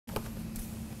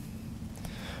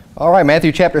All right,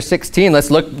 Matthew chapter 16.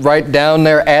 Let's look right down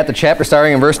there at the chapter,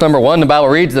 starting in verse number 1. The Bible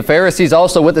reads, "The Pharisees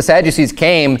also with the Sadducees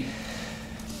came,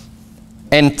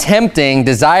 and tempting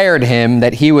desired him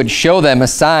that he would show them a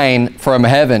sign from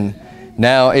heaven."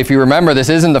 Now, if you remember, this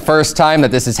isn't the first time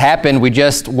that this has happened. We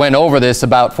just went over this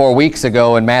about 4 weeks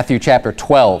ago in Matthew chapter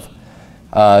 12.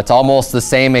 It's almost the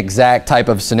same exact type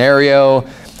of scenario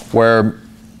where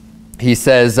he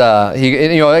says,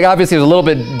 obviously there's a little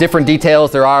bit different details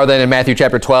there are than in Matthew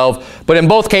chapter 12, but in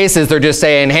both cases they're just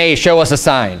saying, hey, show us a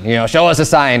sign. Show us a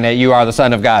sign that you are the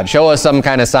Son of God. Show us some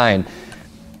kind of sign.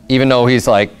 Even though he's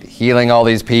like healing all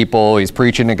these people, he's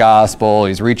preaching the gospel,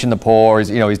 he's reaching the poor,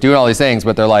 he's doing all these things,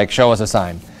 but they're like, show us a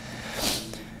sign.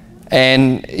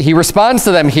 And he responds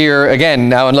to them here again.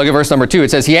 Now, and look at verse number 2. It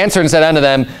says, "He answered and said unto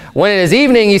them, When it is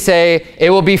evening, ye say, it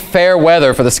will be fair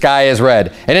weather, for the sky is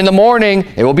red. And in the morning,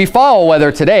 it will be foul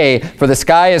weather today, for the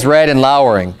sky is red and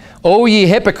lowering. O ye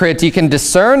hypocrites, ye can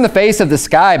discern the face of the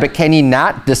sky, but can ye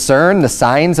not discern the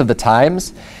signs of the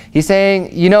times?" He's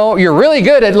saying, you're really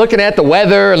good at looking at the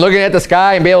weather and looking at the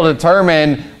sky and be able to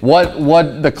determine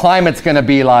what the climate's going to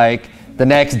be like the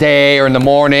next day or in the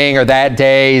morning or that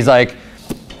day. He's like,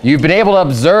 you've been able to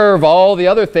observe all the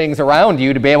other things around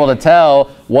you to be able to tell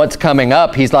what's coming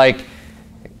up. He's like,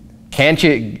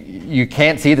 you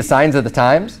can't see the signs of the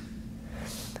times?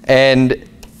 And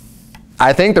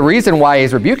I think the reason why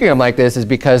he's rebuking them like this is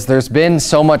because there's been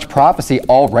so much prophecy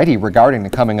already regarding the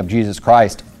coming of Jesus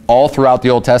Christ all throughout the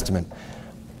Old Testament.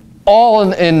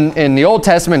 All in the Old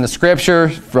Testament, the Scripture,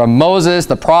 from Moses,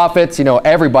 the prophets,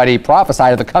 everybody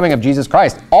prophesied of the coming of Jesus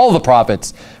Christ. All the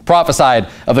prophets prophesied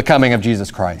of the coming of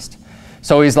Jesus Christ.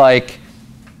 So he's like,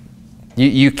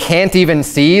 you can't even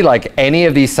see like any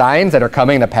of these signs that are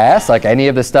coming to pass, like any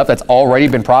of the stuff that's already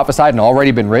been prophesied and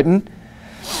already been written.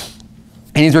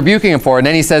 And he's rebuking him for it. And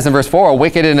then he says in verse 4, "A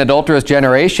wicked and adulterous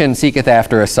generation seeketh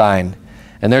after a sign,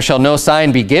 and there shall no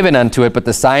sign be given unto it but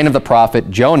the sign of the prophet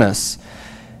Jonas.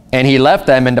 And he left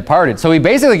them and departed." So he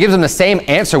basically gives them the same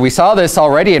answer. We saw this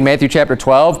already in Matthew chapter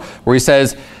 12, where he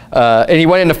says, and he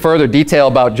went into further detail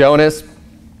about Jonas.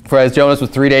 "For as Jonas was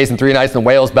 3 days and 3 nights in the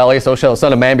whale's belly, so shall the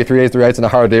Son of Man be 3 days, 3 nights in the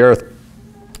heart of the earth."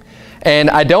 And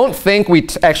I don't think we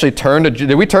actually turned to,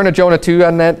 did we turn to Jonah 2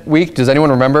 on that week? Does anyone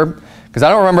remember? Because I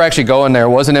don't remember actually going there. It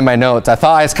wasn't in my notes. I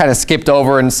thought I just kind of skipped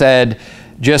over and said,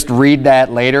 just read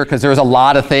that later, because there was a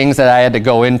lot of things that I had to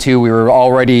go into. We were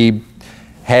already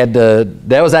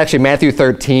that was actually Matthew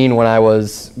 13 when I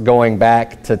was going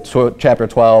back to chapter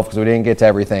 12, because we didn't get to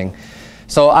everything.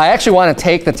 So I actually want to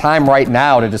take the time right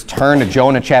now to just turn to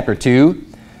Jonah chapter 2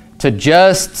 to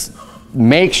just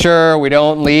make sure we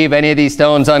don't leave any of these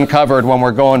stones uncovered when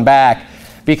we're going back.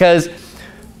 Because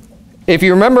if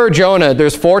you remember Jonah,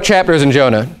 there's 4 chapters in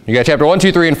Jonah. You got chapter 1,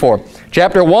 2, 3, and 4.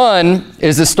 Chapter 1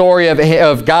 is the story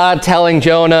of God telling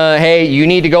Jonah, hey, you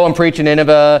need to go and preach in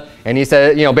Nineveh. And he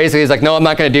said, basically he's like, no, I'm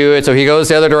not going to do it. So he goes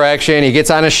the other direction. He gets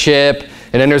on a ship.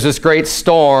 And then there's this great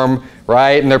storm,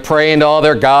 right? And they're praying to all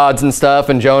their gods and stuff.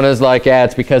 And Jonah's like, yeah,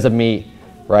 it's because of me,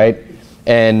 right?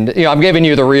 And, I'm giving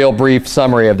you the real brief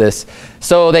summary of this.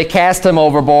 So they cast him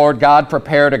overboard. God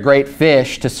prepared a great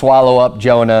fish to swallow up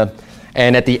Jonah.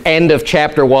 And at the end of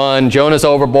chapter 1, Jonah's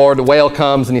overboard. The whale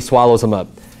comes and he swallows him up.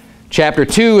 Chapter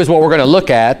 2 is what we're going to look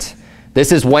at.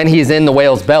 This is when he's in the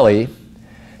whale's belly.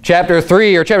 Chapter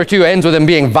 2 ends with him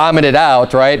being vomited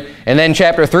out, right? And then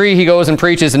chapter 3, he goes and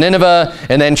preaches in Nineveh.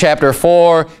 And then chapter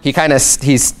 4,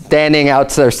 he's standing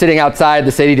out, or sitting outside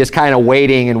the city, just kind of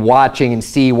waiting and watching and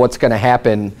see what's going to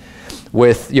happen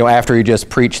with, after he just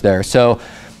preached there. So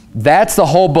that's the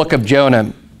whole book of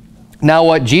Jonah. Now,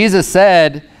 what Jesus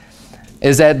said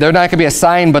is that there's not going to be a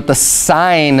sign, but the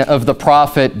sign of the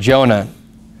prophet Jonah.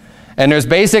 And there's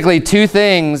basically 2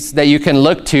 things that you can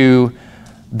look to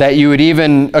that you would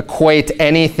even equate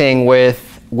anything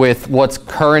with what's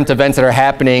current events that are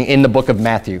happening in the book of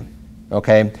Matthew,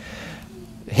 okay?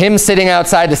 Him sitting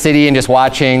outside the city and just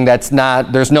watching,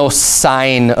 there's no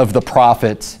sign of the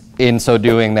prophet in so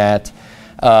doing that.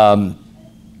 The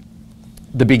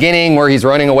beginning where he's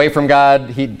running away from God,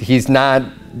 he's not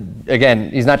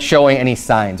showing any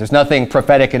signs. There's nothing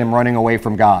prophetic in him running away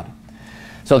from God.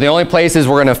 So the only places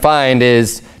we're going to find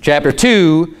is chapter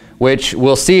 2, which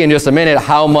we'll see in just a minute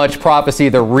how much prophecy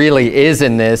there really is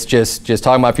in this, just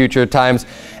talking about future times.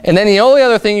 And then the only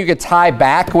other thing you could tie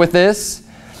back with this,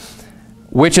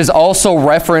 which is also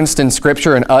referenced in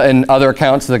Scripture and in other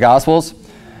accounts of the Gospels,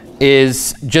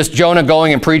 is just Jonah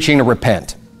going and preaching to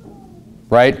repent,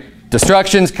 right?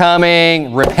 Destruction's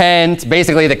coming, repent.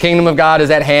 Basically, the kingdom of God is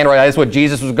at hand, right? That's what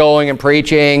Jesus was going and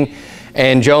preaching.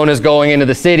 And Jonah's going into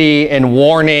the city and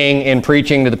warning and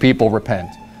preaching to the people, repent.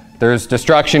 There's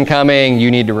destruction coming,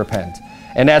 you need to repent.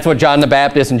 And that's what John the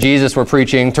Baptist and Jesus were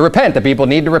preaching, to repent. The people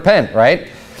need to repent, right?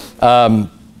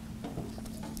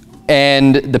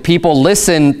 And the people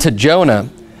listened to Jonah.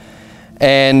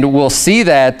 And we'll see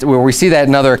that, where we see that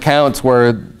in other accounts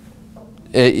where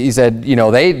he said, you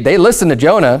know, they listened to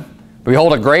Jonah, but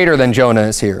behold, a greater than Jonah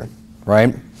is here,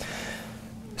 right?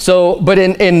 So, but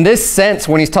in this sense,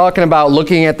 when he's talking about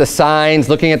looking at the signs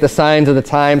of the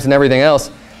times and everything else,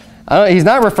 he's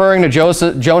not referring to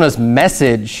Jonah's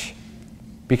message,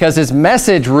 because his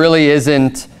message really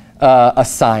isn't a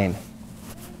sign,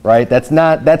 right? That's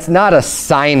not a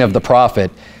sign of the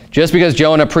prophet. Just because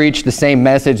Jonah preached the same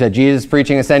message that Jesus is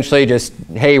preaching, essentially, just,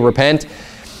 hey, repent,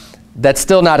 that's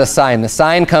still not a sign. The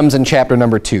sign comes in chapter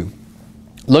number 2.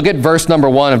 Look at verse number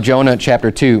 1 of Jonah chapter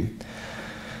 2.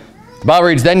 The Bible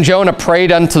reads, "Then Jonah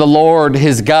prayed unto the Lord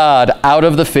his God out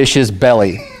of the fish's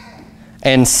belly,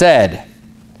 and said,"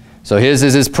 so his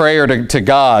is his prayer to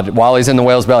God while he's in the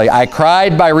whale's belly, "I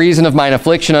cried by reason of mine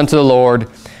affliction unto the Lord,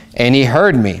 and he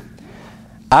heard me.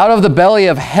 Out of the belly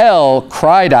of hell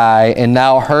cried I, and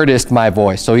thou heardest my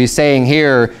voice." So he's saying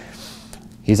here,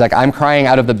 he's like, I'm crying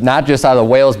out of the, not just out of the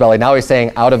whale's belly, now he's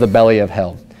saying out of the belly of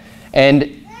hell. And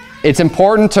it's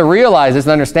important to realize this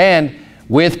and understand,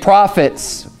 with the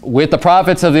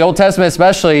prophets of the Old Testament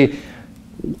especially,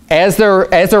 as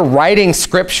they're writing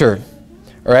Scripture,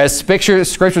 or as Scripture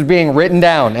is being written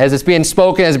down, as it's being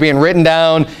spoken, as it's being written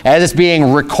down, as it's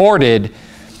being recorded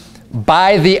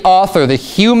by the author, the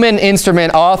human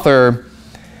instrument author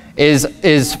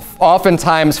is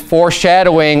oftentimes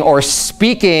foreshadowing or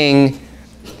speaking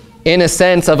in a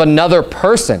sense of another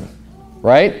person,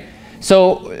 right?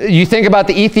 So you think about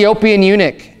the Ethiopian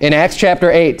eunuch in Acts chapter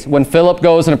 8, when Philip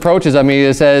goes and approaches him,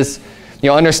 he says, you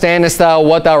know, understandest thou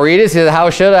what thou readest? He says,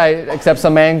 how should I, except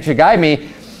some man should guide me?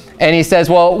 And he says,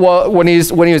 well, when he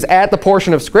was at the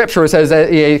portion of Scripture, it says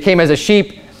that he came as a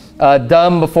sheep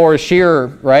dumb before a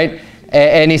shearer, right?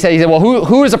 And he said, well,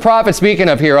 who is the prophet speaking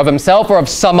of here, of himself or of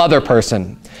some other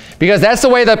person? Because that's the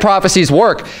way that prophecies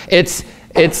work. It's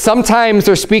sometimes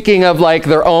they're speaking of like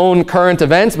their own current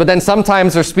events, but then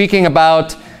sometimes they're speaking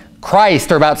about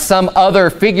Christ or about some other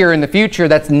figure in the future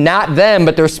that's not them,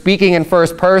 but they're speaking in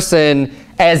first person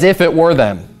as if it were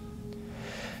them.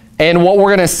 And what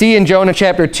we're going to see in Jonah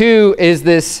chapter 2 is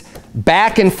this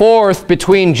back and forth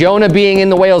between Jonah being in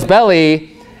the whale's belly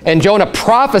and Jonah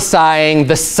prophesying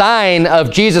the sign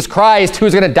of Jesus Christ,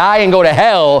 who's going to die and go to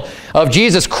hell, of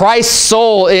Jesus Christ's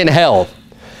soul in hell.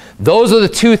 Those are the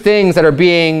two things that are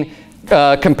being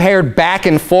compared back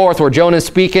and forth, where Jonah's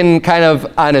speaking kind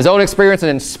of on his own experience and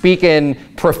then speaking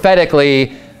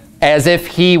prophetically as if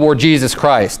he were Jesus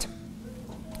Christ.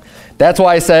 That's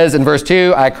why it says in verse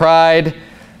 2, I cried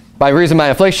by reason of my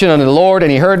affliction unto the Lord,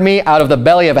 and he heard me. Out of the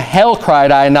belly of hell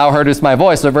cried I, and thou heardest my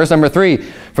voice. So verse number 3,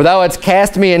 for thou hadst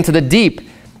cast me into the deep,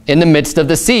 in the midst of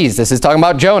the seas. This is talking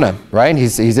about Jonah, right?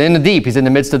 He's in the deep. He's in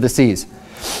the midst of the seas.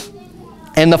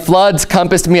 And the floods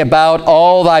compassed me about,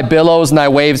 all thy billows and thy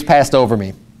waves passed over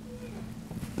me.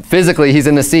 Physically, he's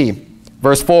in the sea.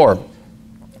 Verse 4,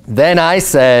 then I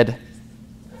said,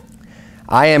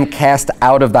 I am cast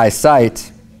out of thy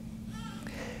sight,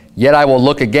 yet I will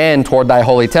look again toward thy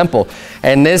holy temple.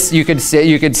 And this, you could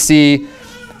see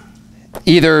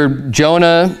either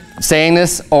Jonah saying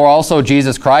this, or also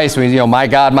Jesus Christ, when, you know, my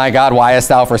God, why hast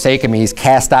thou forsaken me? He's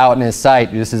cast out in his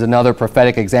sight. This is another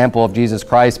prophetic example of Jesus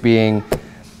Christ being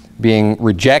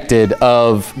rejected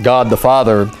of God the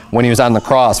Father when he was on the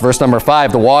cross. Verse number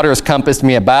 5, the waters compassed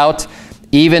me about,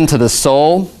 even to the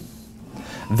soul.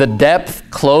 The depth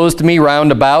closed me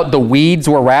round about. The weeds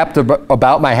were wrapped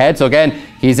about my head. So again,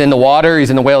 he's in the water. He's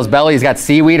in the whale's belly. He's got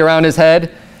seaweed around his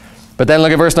head. But then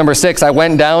look at verse number 6. I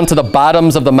went down to the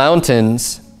bottoms of the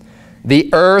mountains. The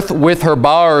earth with her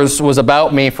bars was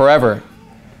about me forever.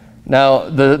 Now,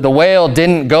 the whale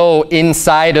didn't go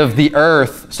inside of the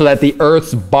earth so that the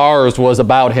earth's bars was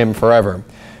about him forever.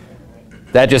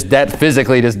 That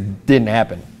physically just didn't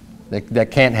happen.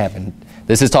 That can't happen.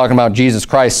 This is talking about Jesus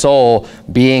Christ's soul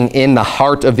being in the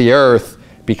heart of the earth,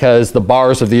 because the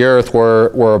bars of the earth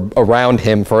were around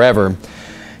him forever.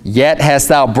 Yet hast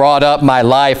thou brought up my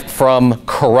life from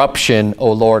corruption,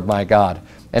 O Lord my God.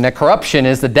 And that corruption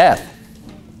is the death.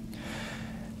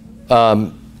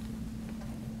 And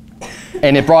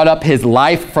it brought up his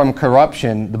life from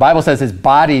corruption. The Bible says his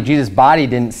body, Jesus' body,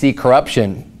 didn't see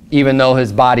corruption, even though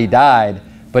his body died,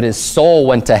 but his soul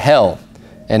went to hell.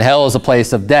 And hell is a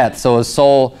place of death. So his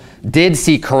soul did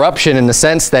see corruption in the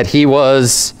sense that he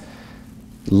was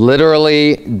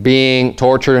literally being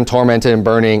tortured and tormented and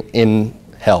burning in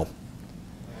hell.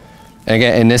 And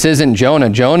again, and this isn't Jonah.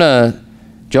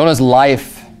 Jonah's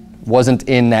life wasn't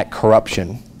in that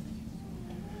corruption.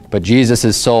 but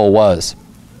Jesus' soul was.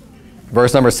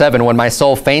 Verse number 7, when my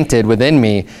soul fainted within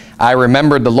me, I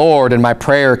remembered the Lord, and my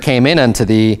prayer came in unto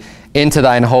thee, into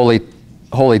thine holy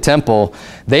temple.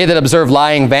 They that observe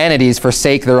lying vanities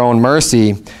forsake their own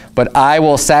mercy, but I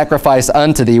will sacrifice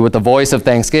unto thee with the voice of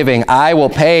thanksgiving. I will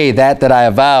pay that I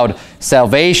have vowed.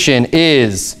 Salvation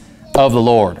is of the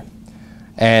Lord.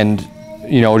 And,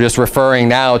 just referring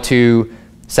now to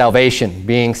salvation,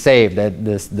 being saved, that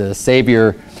the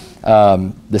Savior,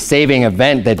 the saving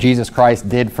event that Jesus Christ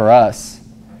did for us.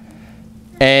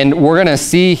 And we're going to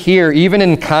see here, even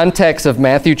in context of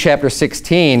Matthew chapter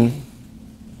 16,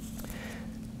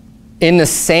 in the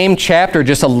same chapter,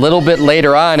 just a little bit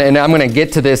later on, and I'm going to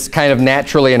get to this kind of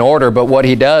naturally in order, but what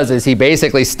he does is he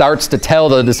basically starts to tell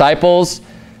the disciples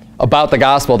about the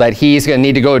gospel, that he's going to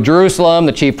need to go to Jerusalem.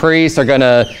 The chief priests are going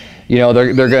to,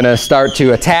 they're going to start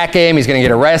to attack him. He's going to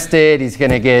get arrested. He's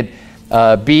going to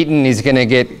get beaten. He's going to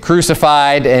get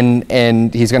crucified,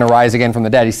 and he's going to rise again from the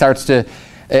dead. He starts to,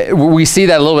 we see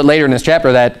that a little bit later in this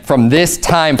chapter, that from this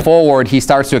time forward, he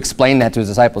starts to explain that to his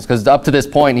disciples, because up to this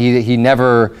point, he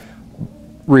never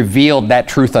revealed that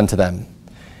truth unto them.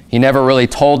 He never really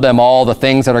told them all the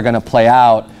things that are going to play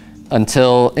out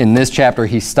until in this chapter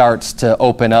he starts to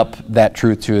open up that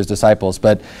truth to his disciples.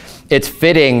 But it's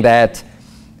fitting that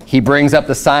he brings up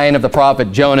the sign of the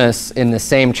prophet Jonas in the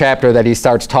same chapter that he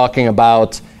starts talking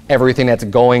about everything that's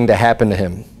going to happen to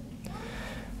him,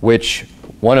 which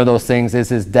one of those things is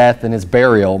his death and his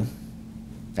burial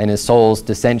and his soul's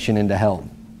descension into hell.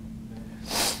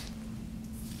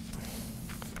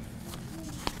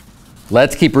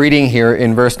 Let's keep reading here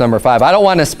in verse number 5. I don't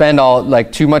want to spend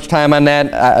too much time on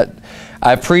that.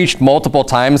 I've preached multiple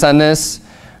times on this,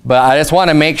 but I just want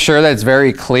to make sure that it's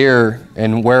very clear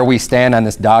in where we stand on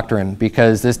this doctrine,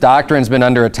 because this doctrine's been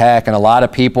under attack, and a lot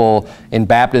of people in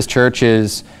Baptist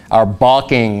churches are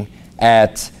balking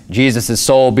at Jesus'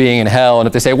 soul being in hell. And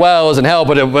if they say, well, it was in hell,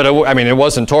 but it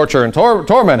wasn't torture and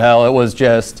torment hell. It was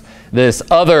just this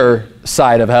other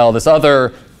side of hell, this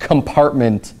other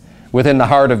compartment within the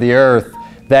heart of the earth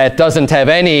that doesn't have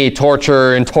any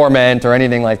torture and torment or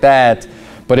anything like that,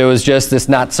 but it was just this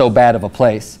not so bad of a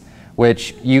place,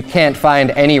 which you can't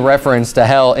find any reference to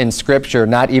hell in Scripture,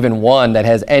 not even one that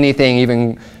has anything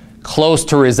even close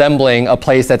to resembling a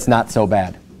place that's not so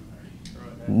bad.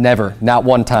 Never, not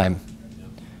one time.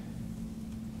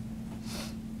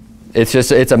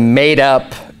 It's a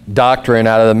made-up doctrine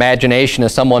out of the imagination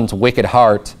of someone's wicked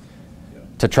heart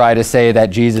to try to say that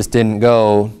Jesus didn't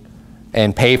go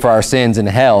and pay for our sins in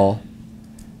hell,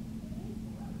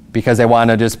 because they want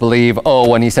to just believe, oh,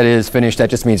 when he said it is finished, that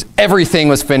just means everything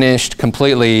was finished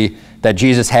completely that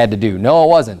Jesus had to do. No, it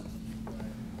wasn't.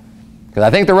 Because I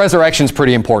think the resurrection's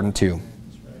pretty important too.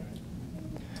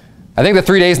 I think the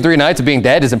 3 days and 3 nights of being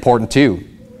dead is important too.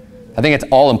 I think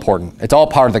it's all important. It's all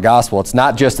part of the gospel. It's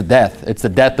not just the death. It's the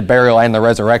death, the burial, and the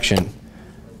resurrection.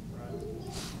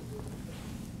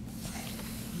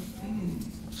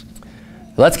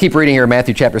 Let's keep reading here in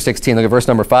Matthew chapter 16. Look at verse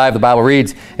number 5. The Bible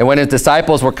reads, and when his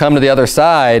disciples were come to the other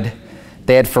side,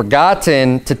 they had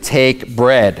forgotten to take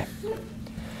bread.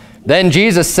 Then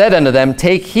Jesus said unto them,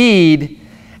 take heed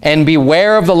and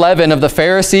beware of the leaven of the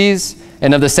Pharisees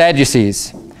and of the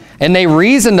Sadducees. And they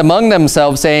reasoned among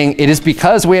themselves, saying, it is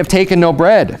because we have taken no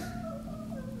bread.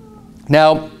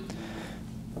 Now,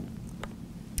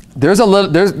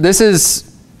 this is,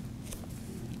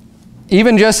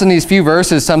 even just in these few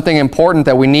verses, something important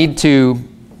that we need to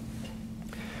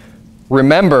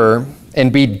remember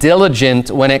and be diligent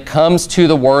when it comes to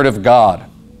the Word of God.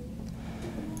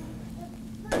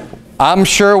 I'm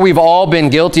sure we've all been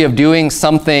guilty of doing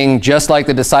something just like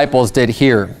the disciples did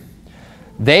here.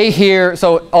 They hear,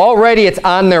 so already it's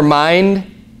on their mind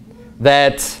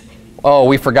that, oh,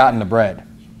 we've forgotten the bread,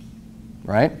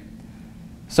 right?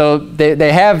 So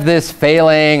they have this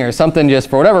failing or something, just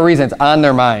for whatever reason, it's on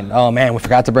their mind. Oh man, we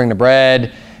forgot to bring the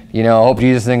bread. I hope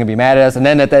Jesus isn't going to be mad at us. And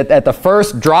then at the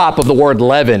first drop of the word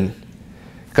leaven,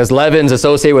 because leaven's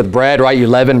associated with bread, right? You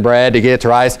leaven bread to get it to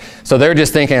rise. So they're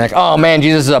just thinking like, oh man,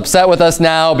 Jesus is upset with us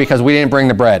now because we didn't bring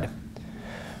the bread.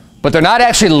 But they're not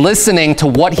actually listening to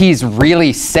what he's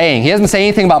really saying. He doesn't say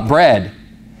anything about bread.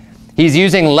 He's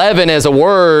using leaven as a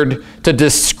word to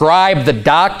describe the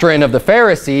doctrine of the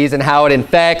Pharisees and how it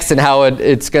infects and how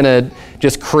it's going to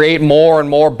just create more and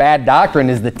more bad doctrine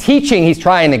is the teaching he's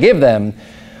trying to give them.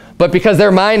 But because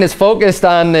their mind is focused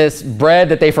on this bread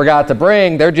that they forgot to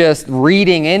bring, they're just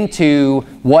reading into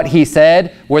what he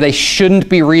said where they shouldn't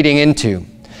be reading into.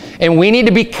 And we need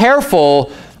to be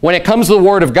careful when it comes to the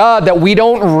Word of God that we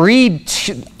don't read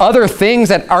other things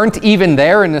that aren't even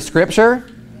there in the Scripture.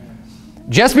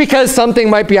 Just because something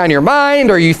might be on your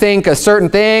mind or you think a certain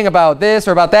thing about this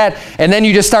or about that, and then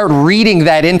you just start reading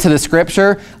that into the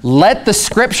Scripture, let the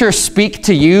Scripture speak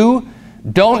to you.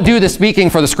 Don't do the speaking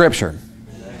for the Scripture.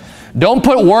 Don't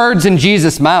put words in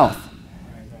Jesus' mouth.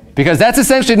 Because that's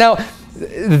essentially, now,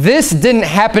 this didn't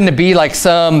happen to be like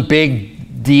some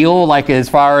big deal, like as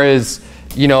far as,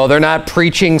 you know, they're not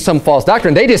preaching some false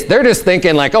doctrine. They're just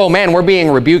thinking like, oh man, we're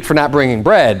being rebuked for not bringing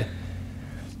bread.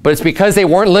 But it's because they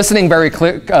weren't listening very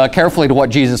carefully to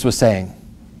what Jesus was saying.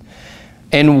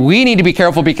 And we need to be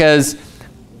careful because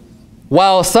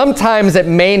while sometimes it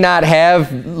may not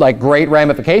have like great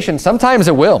ramifications, sometimes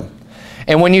it will.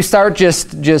 And when you start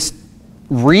just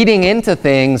reading into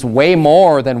things way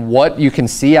more than what you can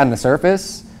see on the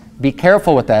surface, be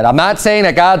careful with that. I'm not saying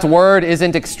that God's Word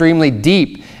isn't extremely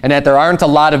deep and that there aren't a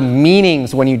lot of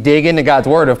meanings when you dig into God's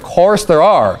Word. Of course there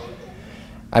are.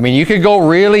 I mean, you could go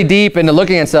really deep into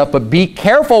looking at stuff, but be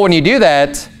careful when you do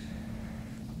that,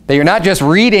 that you're not just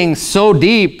reading so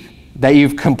deep that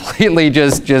you've completely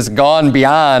just gone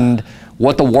beyond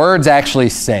what the words actually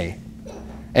say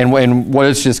and what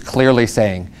it's just clearly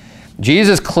saying.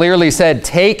 Jesus clearly said,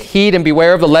 take heed and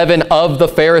beware of the leaven of the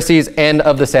Pharisees and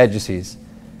of the Sadducees.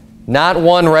 Not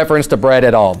one reference to bread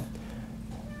at all.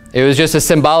 It was just a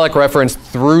symbolic reference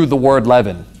through the word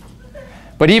leaven.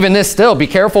 But even this still, be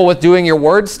careful with doing your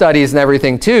word studies and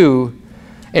everything too,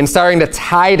 and starting to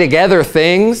tie together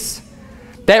things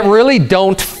that really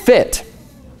don't fit.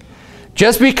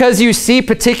 Just because you see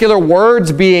particular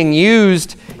words being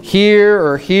used here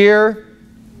or here,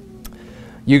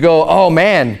 you go, oh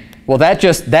man, well that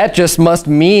just must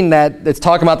mean that it's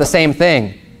talking about the same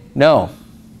thing. No,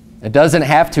 it doesn't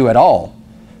have to at all.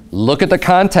 Look at the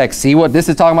context, see what this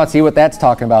is talking about, see what that's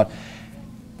talking about.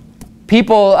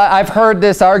 People, I've heard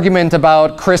this argument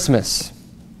about Christmas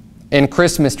and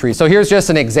Christmas trees. So here's just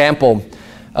an example.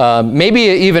 Maybe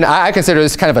even, I consider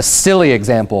this kind of a silly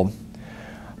example,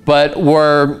 but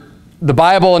where the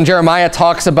Bible in Jeremiah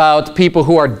talks about people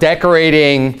who are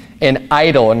decorating an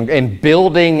idol and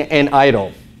building an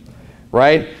idol,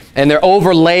 right? And they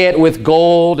overlay it with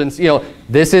gold, and you know,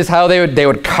 this is how they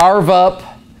would carve up.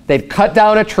 They'd cut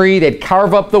down a tree, they'd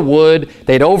carve up the wood,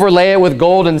 they'd overlay it with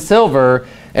gold and silver,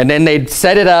 and then they'd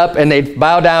set it up and they'd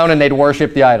bow down and they'd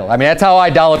worship the idol. I mean, that's how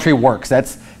idolatry works.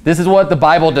 This is what the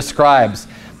Bible describes.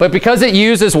 But because it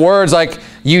uses words like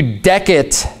you deck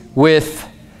it with,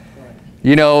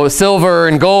 you know, silver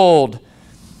and gold,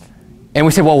 and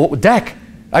we say, well, deck.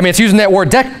 I mean, it's using that word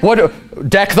deck. What,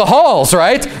 deck the halls,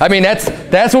 right? I mean,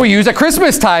 that's what we use at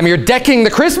Christmas time. You're decking the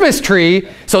Christmas tree.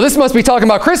 So this must be talking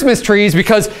about Christmas trees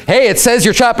because, hey, it says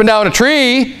you're chopping down a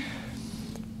tree.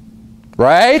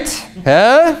 Right?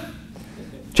 Huh?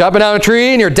 Chopping down a tree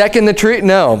and you're decking the tree?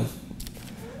 No.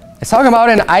 It's talking about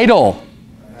an idol.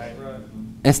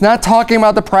 It's not talking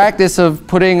about the practice of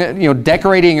putting, you know,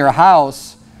 decorating your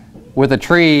house with a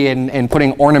tree and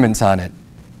putting ornaments on it.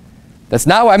 That's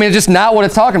not, I mean, it's just not what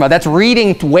it's talking about. That's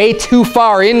reading way too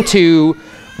far into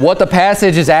what the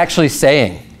passage is actually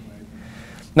saying.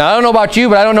 Now, I don't know about you,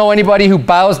 but I don't know anybody who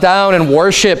bows down and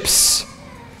worships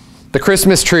the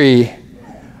Christmas tree.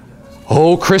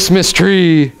 Oh, Christmas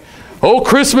tree. Oh,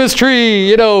 Christmas tree.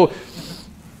 You know,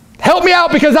 help me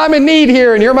out because I'm in need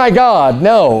here and you're my God.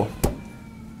 No.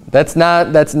 That's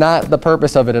not the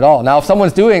purpose of it at all. Now, if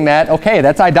someone's doing that, okay,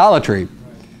 that's idolatry.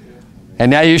 And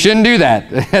now you shouldn't do that.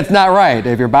 That's not right.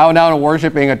 If you're bowing down and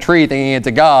worshiping a tree thinking it's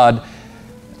a god,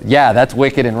 yeah, that's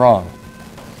wicked and wrong.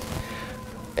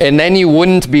 And then you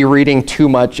wouldn't be reading too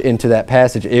much into that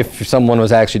passage if someone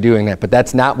was actually doing that. But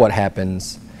that's not what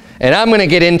happens. And I'm going to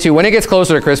get into, when it gets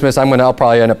closer to Christmas, I'll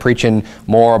probably end up preaching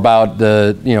more about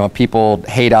the, you know, people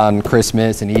hate on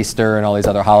Christmas and Easter and all these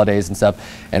other holidays and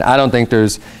stuff. And I don't think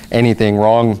there's anything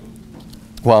wrong.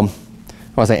 Well, I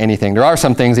don't want to say anything. There are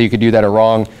some things that you could do that are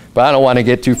wrong, but I don't want to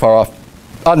get too far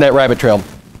off on that rabbit trail.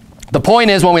 The point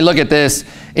is, when we look at this,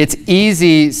 it's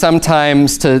easy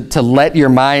sometimes to let your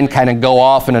mind kind of go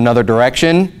off in another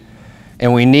direction.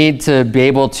 And we need to be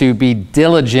able to be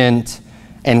diligent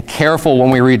and careful when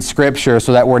we read Scripture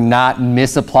so that we're not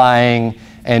misapplying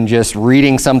and just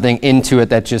reading something into it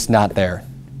that's just not there.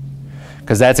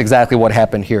 Because that's exactly what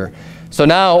happened here. So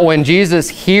now when Jesus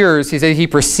hears, he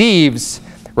perceives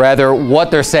rather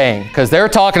what they're saying. Because they're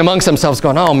talking amongst themselves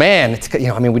going, oh man, it's, you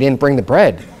know, I mean, we didn't bring the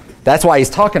bread. That's why he's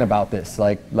talking about this,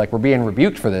 like we're being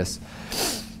rebuked for this.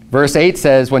 Verse 8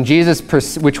 says, when Jesus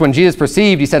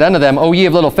perceived, he said unto them, O ye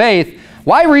of little faith,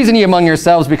 why reason ye among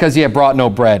yourselves because ye have brought no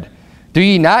bread? Do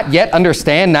ye not yet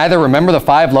understand, neither remember the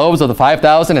 5 loaves of the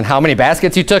 5,000 and how many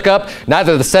baskets you took up,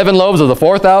 neither the 7 loaves of the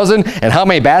 4,000 and how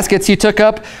many baskets you took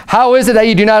up? How is it that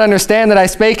you do not understand that I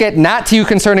spake it not to you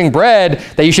concerning bread,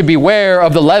 that you should beware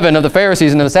of the leaven of the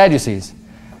Pharisees and of the Sadducees?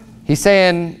 He's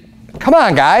saying, come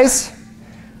on, guys.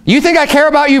 You think I care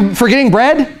about you forgetting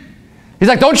bread? He's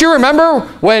like, don't you remember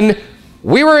when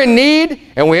we were in need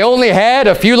and we only had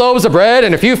a few loaves of bread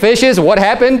and a few fishes? What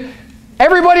happened?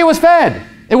 Everybody was fed.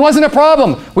 It wasn't a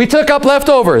problem. We took up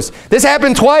leftovers. This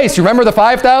happened twice. You remember the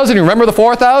 5,000? You remember the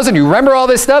 4,000? You remember all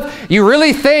this stuff? You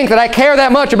really think that I care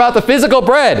that much about the physical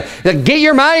bread? Get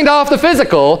your mind off the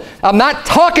physical. I'm not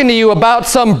talking to you about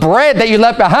some bread that you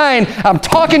left behind. I'm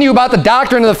talking to you about the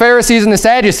doctrine of the Pharisees and the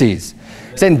Sadducees.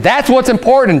 Saying that's what's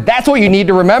important. That's what you need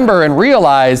to remember and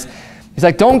realize. He's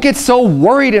like, don't get so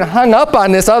worried and hung up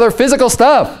on this other physical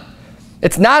stuff.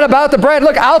 It's not about the bread.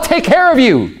 Look, I'll take care of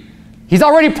you. He's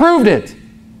already proved it.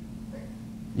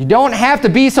 You don't have to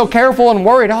be so careful and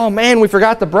worried, oh man, we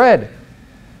forgot the bread.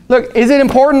 Look, is it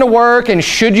important to work, and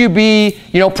should you be,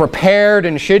 prepared,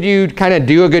 and should you kind of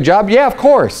do a good job? Yeah, of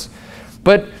course.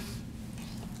 But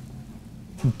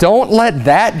don't let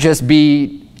that just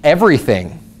be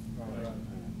everything.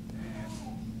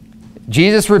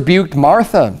 Jesus rebuked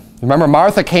Martha. Remember,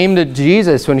 Martha came to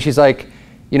Jesus when she's like,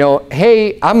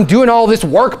 hey, I'm doing all this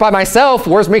work by myself.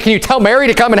 Where's me? Can you tell Mary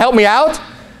to come and help me out?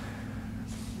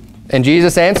 And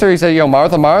Jesus answered, he said,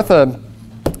 Martha, Martha,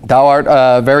 thou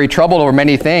art very troubled over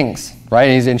many things, right?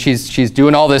 And she's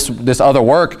doing all this other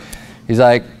work. He's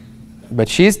like, but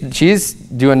she's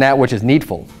doing that which is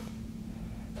needful.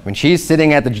 When she's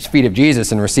sitting at the feet of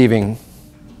Jesus and receiving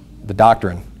the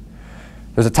doctrine.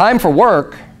 There's a time for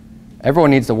work.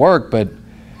 Everyone needs to work, but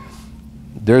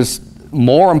there's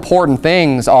more important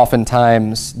things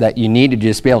oftentimes that you need to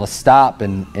just be able to stop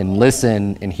and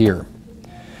listen and hear.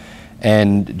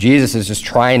 And Jesus is just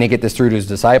trying to get this through to his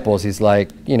disciples. He's like,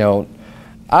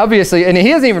 obviously, and he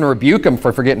doesn't even rebuke them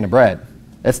for forgetting the bread.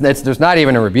 There's not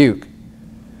even a rebuke.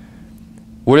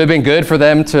 Would it have been good for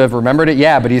them to have remembered it?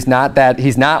 Yeah, but he's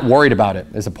not worried about it,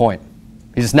 is the point.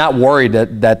 He's just not worried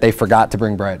that they forgot to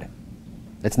bring bread.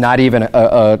 It's not even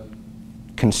a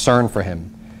concern for him.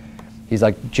 He's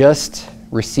like, just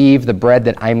receive the bread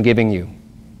that I'm giving you.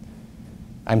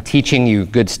 I'm teaching you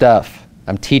good stuff.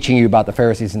 I'm teaching you about the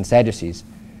Pharisees and Sadducees.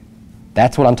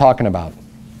 That's what I'm talking about.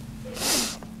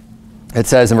 It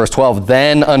says in verse 12,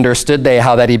 then understood they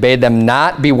how that he bade them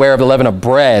not beware of the leaven of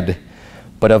bread,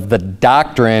 but of the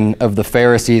doctrine of the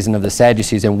Pharisees and of the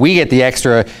Sadducees. And we get the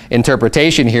extra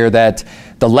interpretation here that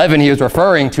the leaven he was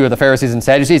referring to of the Pharisees and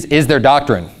Sadducees is their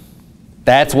doctrine.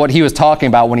 That's what he was talking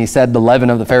about when he said the leaven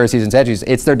of the Pharisees and Sadducees.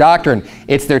 It's their doctrine.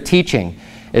 It's their teaching.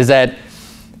 Is that,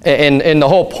 and the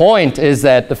whole point is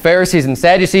that the Pharisees and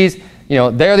Sadducees,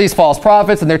 they're these false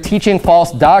prophets and they're teaching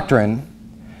false doctrine.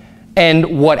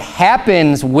 And what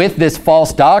happens with this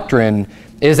false doctrine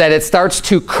is that it starts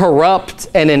to corrupt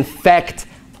and infect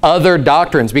other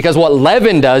doctrines. Because what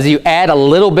leaven does, you add a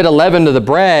little bit of leaven to the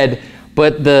bread,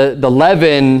 but the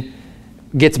leaven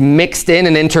gets mixed in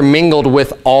and intermingled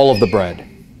with all of the bread,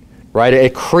 right?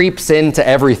 It creeps into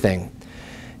everything.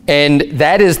 And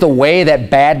that is the way that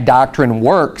bad doctrine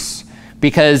works,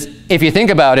 because if you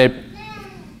think about it,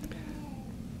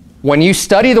 when you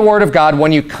study the Word of God,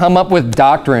 when you come up with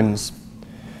doctrines,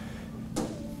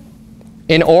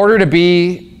 in order to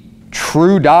be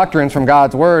true doctrines from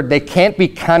God's Word, they can't be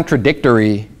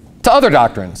contradictory to other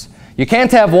doctrines. You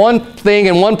can't have one thing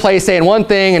in one place saying one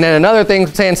thing and then another thing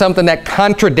saying something that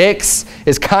contradicts,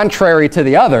 is contrary to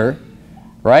the other,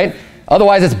 right?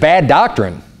 Otherwise, it's bad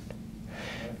doctrine.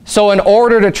 So in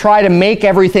order to try to make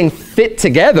everything fit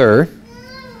together,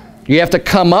 you have to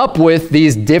come up with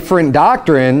these different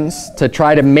doctrines to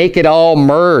try to make it all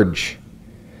merge.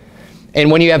 And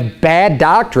when you have bad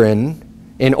doctrine,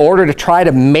 in order to try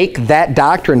to make that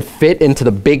doctrine fit into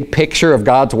the big picture of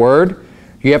God's Word,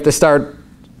 you have to start,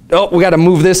 we got to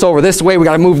move this over this way, we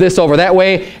got to move this over that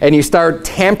way, and you start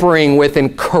tampering with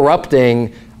and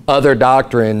corrupting other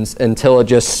doctrines until it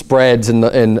just spreads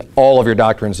and all of your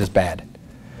doctrines is bad.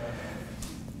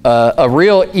 A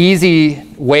real easy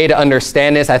way to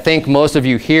understand this, I think most of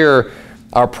you here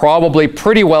are probably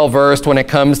pretty well versed when it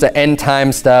comes to end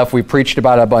time stuff. We preached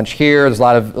about it a bunch here. There's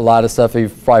a lot of stuff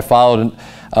you've probably followed.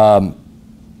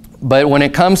 But when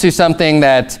it comes to something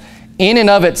that in and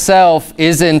of itself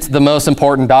isn't the most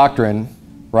important doctrine,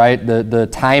 right? The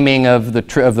timing of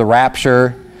the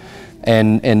rapture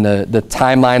and the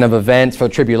timeline of events for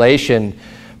tribulation.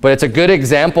 But it's a good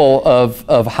example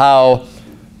of how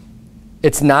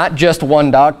it's not just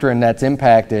one doctrine that's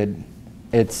impacted,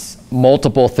 it's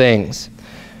multiple things.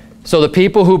 So the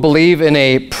people who believe in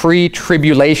a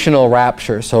pre-tribulational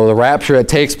rapture, so the rapture that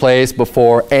takes place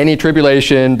before any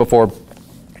tribulation, before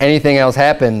anything else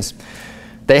happens,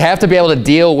 they have to be able to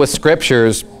deal with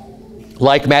scriptures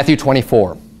like Matthew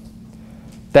 24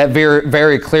 that very,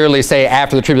 very clearly say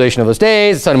after the tribulation of those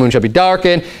days, the sun and moon shall be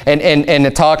darkened, and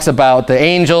it talks about the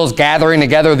angels gathering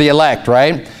together the elect,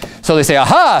 right? So they say,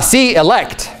 aha, see,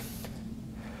 elect.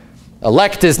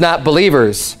 Elect is not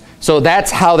believers. So that's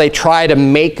how they try to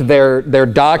make their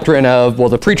doctrine of, well,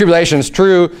 the pre-tribulation is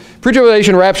true,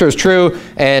 pre-tribulation rapture is true,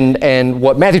 and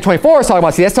what Matthew 24 is talking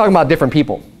about, see, that's talking about different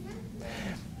people.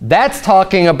 That's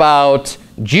talking about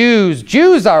Jews.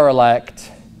 Jews are elect,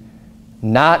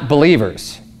 not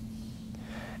believers.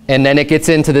 And then it gets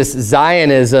into this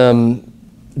Zionism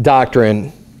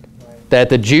doctrine that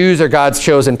the Jews are God's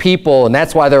chosen people, and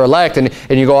that's why they're elect, and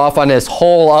you go off on this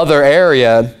whole other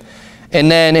area. And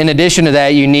then in addition to that,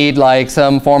 you need like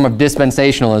some form of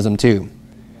dispensationalism too.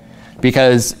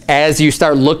 Because as you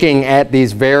start looking at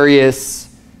these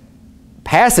various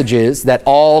passages that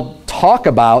all talk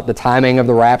about the timing of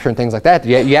the rapture and things like that,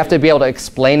 you have to be able to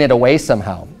explain it away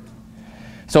somehow.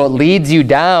 So it leads you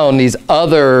down these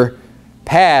other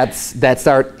paths that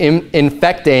start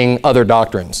infecting other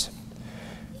doctrines,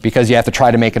 because you have to try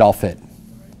to make it all fit.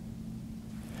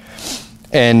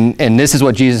 And this is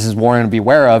what Jesus is warning to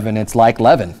beware of, and it's like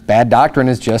leaven. Bad doctrine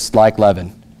is just like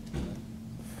leaven.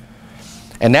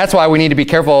 And that's why we need to be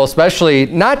careful, especially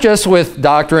not just with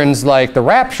doctrines like the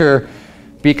rapture,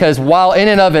 because while in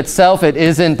and of itself it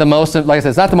isn't the most, like I said,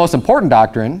 it's not the most important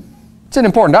doctrine. It's an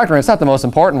important doctrine. It's not the most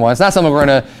important one. It's not something we're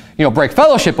going to, break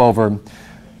fellowship over.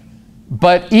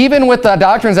 But even with the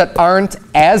doctrines that aren't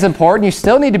as important, you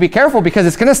still need to be careful, because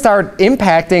it's going to start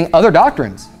impacting other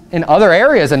doctrines in other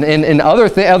areas and in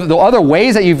other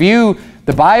ways that you view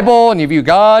the Bible and you view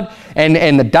God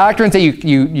and the doctrines that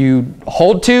you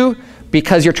hold to,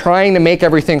 because you're trying to make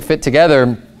everything fit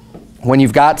together when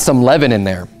you've got some leaven in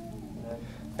there.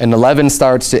 And the leaven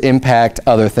starts to impact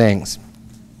other things.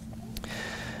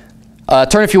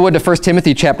 Turn, if you would, to 1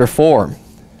 Timothy chapter 4.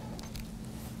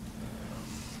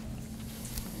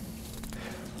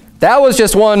 That was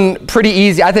just one pretty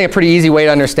easy, I think a pretty easy way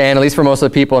to understand, at least for most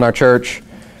of the people in our church,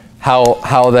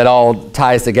 how that all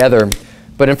ties together.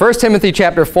 But in 1 Timothy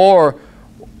chapter 4,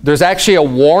 there's actually a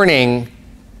warning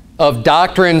of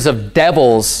doctrines of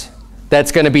devils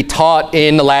that's going to be taught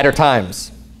in the latter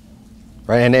times.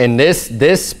 Right? And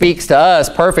this speaks to us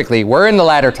perfectly. We're in the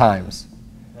latter times.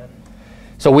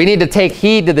 So we need to take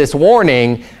heed to this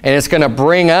warning, and it's going to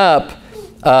bring up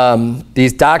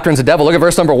these doctrines of devil. Look at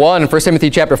verse number 1 in 1 Timothy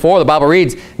chapter 4. The Bible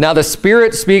reads, "Now the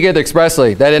Spirit speaketh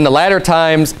expressly, that in the latter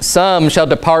times some shall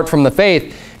depart from the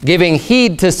faith, giving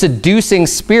heed to seducing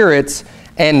spirits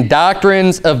and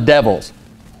doctrines of devils."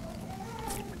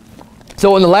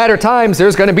 So in the latter times,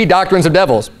 there's going to be doctrines of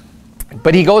devils.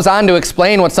 But he goes on to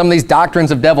explain what some of these doctrines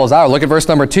of devils are. Look at verse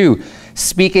number 2.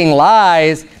 "Speaking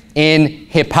lies in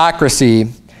hypocrisy,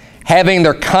 having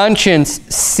their conscience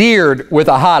seared with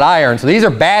a hot iron." So these are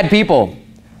bad people.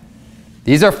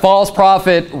 These are false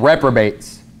prophet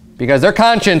reprobates, because their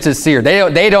conscience is seared.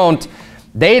 They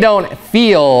don't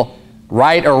feel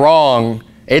right or wrong.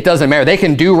 It doesn't matter. They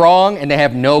can do wrong and they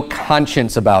have no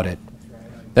conscience about it.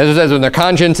 That's what it says, when their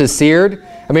conscience is seared.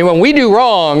 I mean, when we do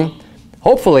wrong,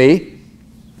 hopefully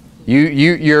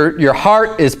your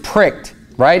heart is pricked,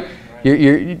 right?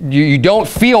 You don't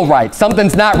feel right.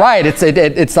 Something's not right.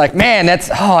 It's like, man,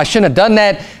 I shouldn't have done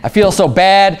that. I feel so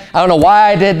bad. I don't know why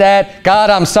I did that.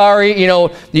 God, I'm sorry.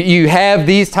 You have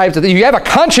these types of things. You have a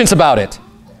conscience about it.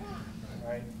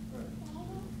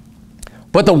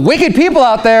 But the wicked people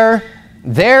out there,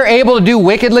 they're able to do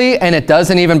wickedly, and it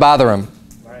doesn't even bother them.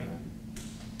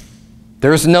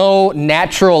 There's no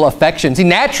natural affection. See,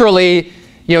 naturally,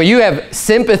 you have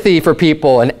sympathy for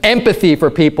people and empathy for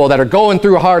people that are going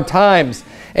through hard times,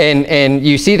 and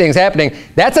you see things happening.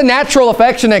 That's a natural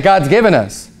affection that God's given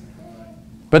us.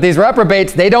 But these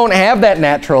reprobates, they don't have that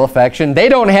natural affection. They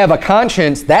don't have a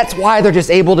conscience. That's why they're just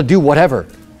able to do whatever,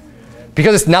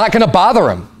 because it's not going to bother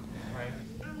them.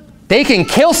 They can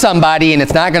kill somebody and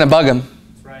it's not going to bug them.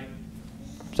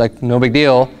 It's like no big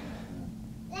deal.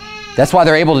 That's why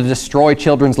they're able to destroy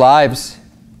children's lives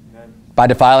by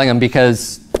defiling them,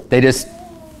 because they just,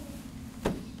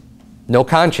 no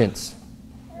conscience.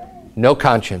 No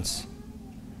conscience.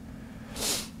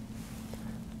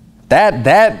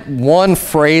 That one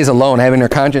phrase alone, having their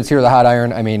conscience here with a hot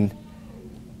iron, I mean,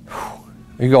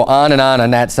 you go on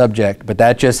on that subject, but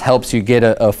that just helps you get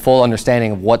a full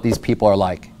understanding of what these people are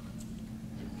like.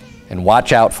 And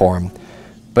watch out for them.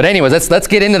 But anyways, let's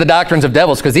get into the doctrines of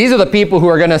devils, because these are the people who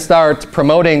are going to start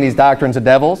promoting these doctrines of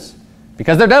devils,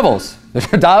 Because they're devils.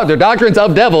 They're doctrines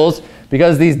of devils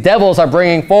because these devils are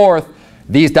bringing forth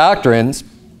these doctrines.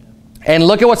 And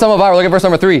look at what some of our, look at verse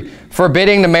number 3,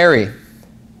 forbidding to marry.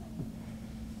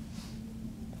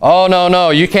 Oh, no,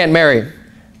 no, you can't marry.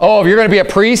 Oh, if you're going to be a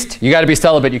priest, you got to be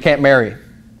celibate. You can't marry.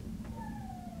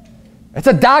 It's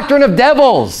a doctrine of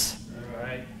devils.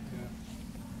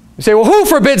 You say, well, who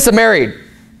forbids to marry?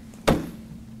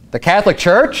 The Catholic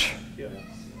Church?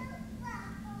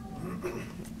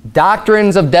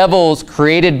 Doctrines of devils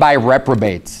created by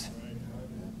reprobates.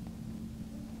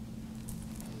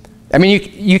 I mean,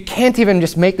 you can't even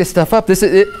just make this stuff up.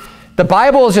 The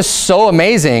Bible is just so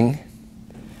amazing.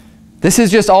 This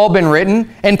has just all been written,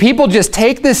 and people just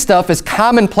take this stuff as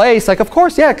commonplace. Like, of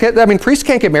course, yeah, I mean, priests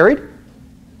can't get married.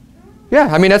 Yeah,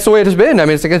 I mean, that's the way it has been. I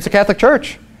mean, it's a Catholic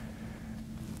Church.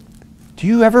 Do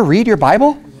you ever read your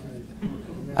Bible?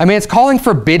 I mean, it's calling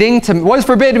forbidding to, what does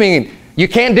forbid mean? You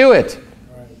can't do it.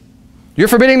 You're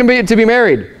forbidding to be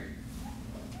married.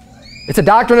 It's a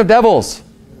doctrine of devils.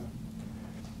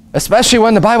 Especially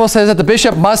when the Bible says that the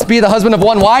bishop must be the husband of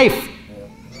one wife.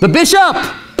 The bishop!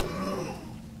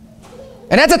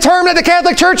 And that's a term that the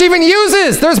Catholic Church even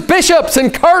uses. There's bishops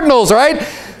and cardinals, right?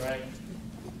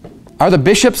 Are the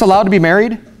bishops allowed to be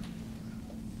married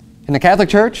in the Catholic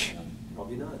Church?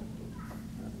 Probably not.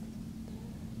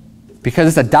 Because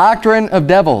it's a doctrine of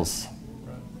devils.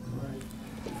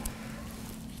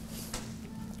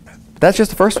 That's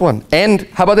just the first one. And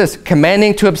how about this?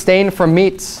 Commanding to abstain from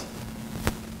meats.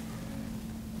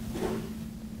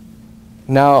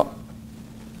 Now,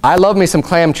 I love me some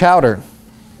clam chowder.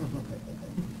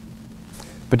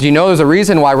 But do you know there's a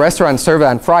reason why restaurants serve it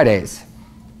on Fridays?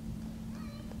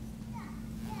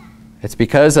 It's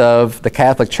because of the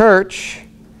Catholic Church,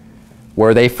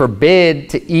 where they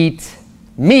forbid to eat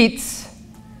meats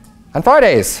on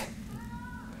Fridays.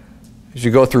 As you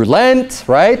go through Lent,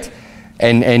 right?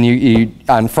 And you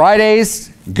on Fridays,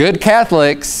 good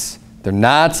Catholics, they're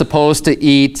not supposed to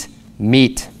eat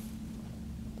meat.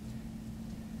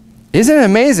 Isn't it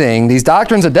amazing? These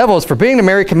doctrines of devils, forbidding to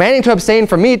marry, commanding to abstain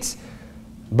from meats,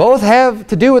 both have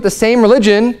to do with the same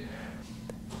religion.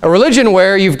 A religion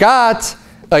where you've got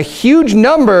a huge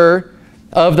number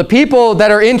of the people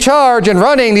that are in charge and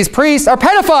running, these priests, are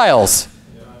pedophiles.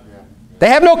 They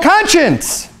have no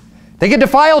conscience. They can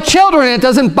defile children and it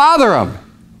doesn't bother them.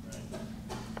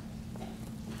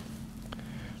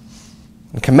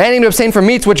 And commanding to abstain from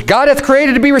meats which God hath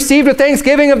created to be received with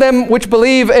thanksgiving of them which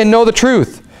believe and know the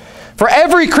truth. For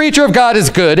every creature of God is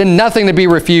good and nothing to be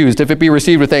refused if it be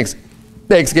received with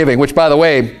thanksgiving, which, by the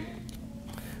way,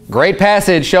 great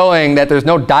passage showing that there's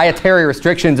no dietary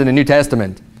restrictions in the New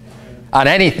Testament on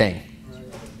anything.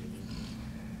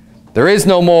 There is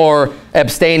no more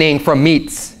abstaining from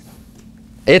meats.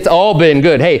 It's all been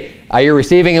good. Hey, are you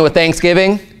receiving it with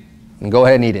thanksgiving? And go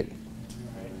ahead and eat it.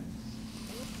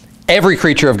 Every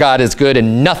creature of God is good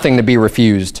and nothing to be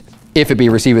refused if it be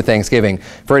received with thanksgiving.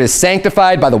 For it is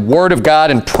sanctified by the word of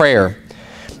God and prayer.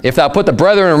 If thou put the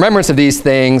brethren in remembrance of these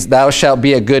things, thou shalt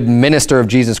be a good minister of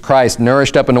Jesus Christ,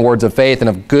 nourished up in the words of faith and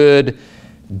of good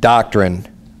doctrine,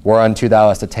 whereunto thou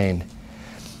hast attained.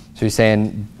 So he's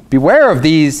saying, beware of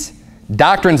these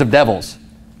doctrines of devils.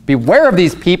 Beware of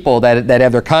these people that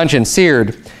have their conscience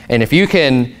seared. And if you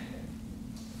can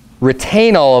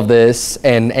retain all of this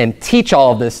and teach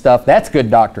all of this stuff, that's good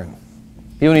doctrine.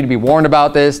 People need to be warned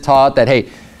about this, taught that, hey,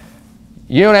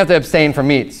 you don't have to abstain from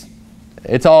meats.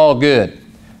 It's all good.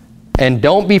 And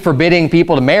don't be forbidding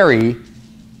people to marry.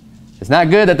 It's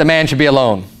not good that the man should be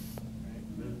alone.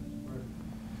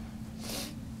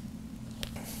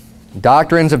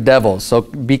 Doctrines of devils. So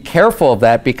be careful of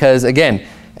that because, again,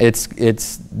 it's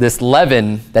this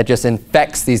leaven that just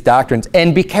infects these doctrines.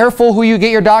 And be careful who you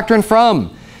get your doctrine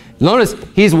from. Notice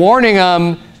he's warning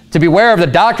them to beware of the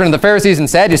doctrine of the Pharisees and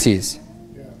Sadducees.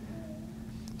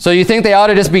 So you think they ought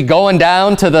to just be going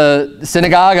down to the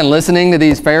synagogue and listening to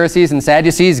these Pharisees and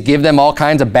Sadducees give them all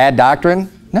kinds of bad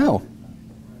doctrine? No.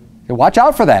 Watch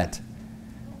out for that.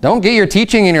 Don't get your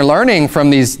teaching and your learning from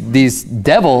these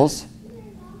devils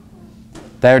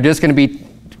that are just going to be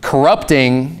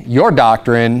corrupting your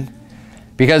doctrine,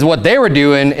 because what they were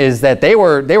doing is that they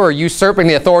were usurping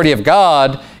the authority of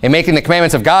God and making the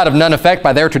commandments of God of none effect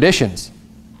by their traditions.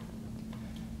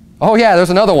 Oh yeah, there's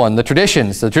another one, the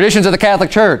traditions of the Catholic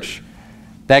Church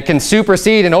that can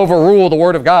supersede and overrule the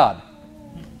Word of God.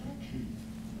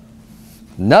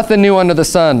 Nothing new under the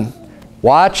sun.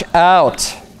 Watch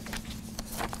out.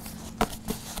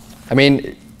 I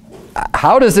mean,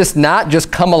 how does this not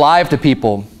just come alive to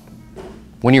people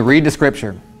when you read the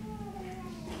Scripture?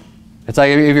 It's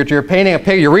like if you're painting a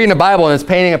picture, you're reading the Bible and it's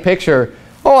painting a picture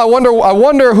Oh, I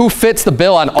wonder who fits the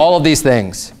bill on all of these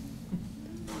things.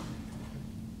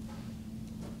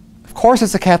 Of course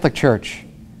it's the Catholic Church.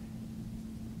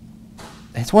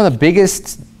 It's one of the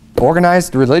biggest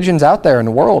organized religions out there in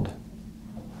the world.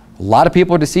 A lot of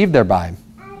people are deceived thereby.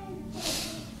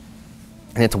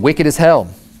 And it's wicked as hell.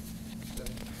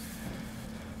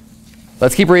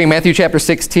 Let's keep reading Matthew chapter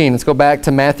 16. Let's go back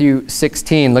to Matthew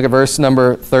 16. Look at verse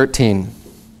number 13. The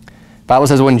Bible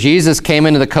says, when Jesus came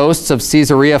into the coasts of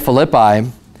Caesarea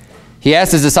Philippi, he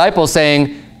asked his disciples,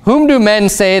 saying, whom do men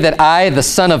say that I, the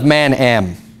Son of Man,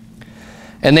 am?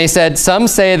 And they said, some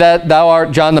say that thou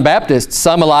art John the Baptist,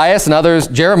 some Elias, and others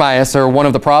Jeremiah, or one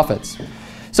of the prophets.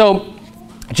 So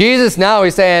Jesus now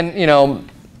he's saying, you know,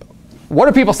 what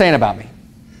are people saying about me?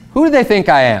 Who do they think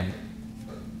I am?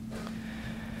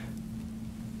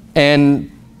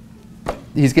 And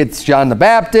he gets John the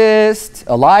Baptist,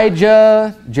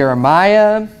 Elijah,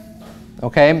 Jeremiah,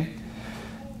 okay,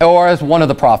 or as one of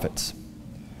the prophets.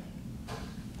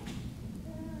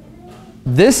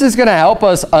 This is going to help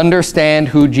us understand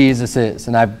who Jesus is.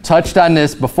 And I've touched on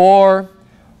this before.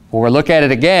 We'll look at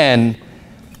it again.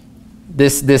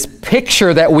 This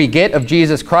picture that we get of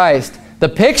Jesus Christ, the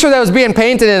picture that was being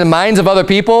painted in the minds of other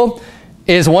people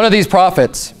is one of these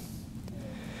prophets.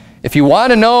 If you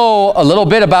want to know a little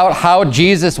bit about how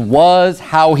Jesus was,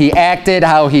 how he acted,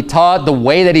 how he taught, the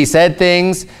way that he said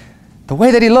things, the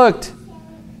way that he looked,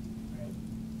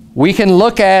 we can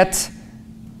look at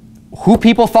who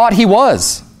people thought he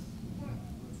was,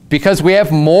 because we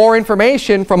have more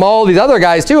information from all these other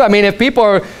guys too. I mean, if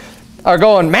people are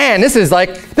going, man, this is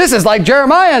like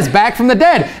Jeremiah's back from the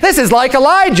dead. This is like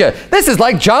Elijah. This is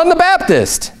like John the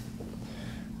Baptist.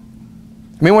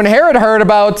 I mean, when Herod heard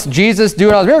about Jesus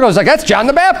doing all these miracles, he's like, that's John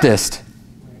the Baptist.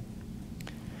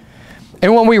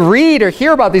 And when we read or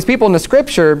hear about these people in the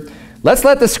Scripture, let's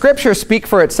let the Scripture speak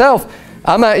for itself.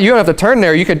 You don't have to turn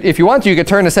there. You could, if you want to, you could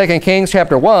turn to 2 Kings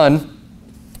chapter 1.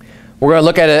 We're going to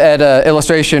look at an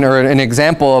illustration or an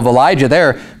example of Elijah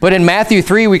there. But in Matthew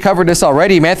 3, we covered this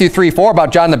already. Matthew 3:4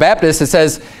 about John the Baptist, it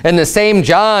says, and the same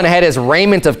John had his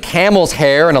raiment of camel's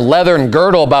hair and a leathern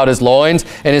girdle about his loins,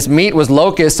 and his meat was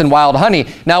locusts and wild honey.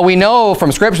 Now we know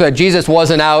from Scripture that Jesus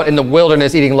wasn't out in the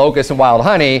wilderness eating locusts and wild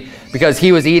honey, because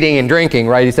he was eating and drinking,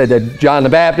 right? He said that John the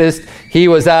Baptist, he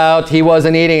was out, he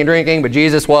wasn't eating and drinking, but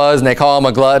Jesus was, and they call him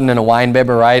a glutton and a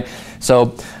winebibber, right?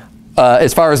 So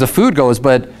as far as the food goes,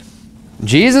 but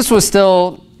Jesus was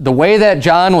still, the way that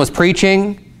John was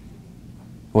preaching,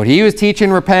 what he was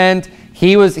teaching, repent,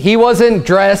 he wasn't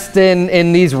dressed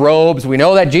in these robes. We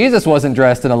know that Jesus wasn't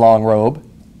dressed in a long robe,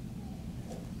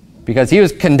 because he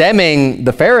was condemning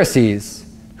the Pharisees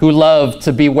who loved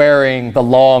to be wearing the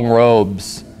long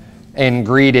robes and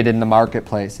greeted in the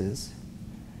marketplaces.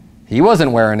 He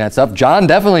wasn't wearing that stuff. John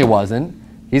definitely wasn't.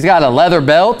 He's got a leather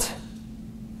belt.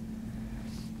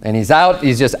 And he's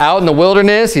just out in the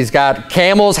wilderness. He's got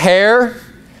camel's hair,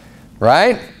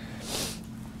 right?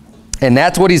 And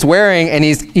that's what he's wearing. And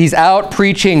he's out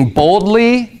preaching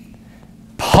boldly,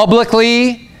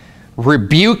 publicly,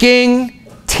 rebuking,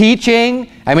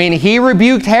 teaching. I mean, he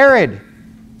rebuked Herod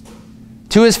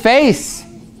to his face.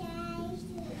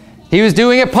 He was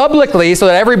doing it publicly so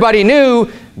that everybody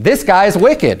knew this guy's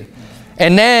wicked.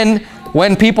 And then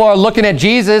when people are looking at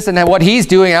Jesus and at what he's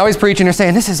doing, how he's preaching, they're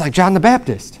saying, this is like John the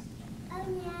Baptist.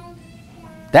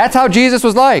 That's how Jesus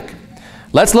was like.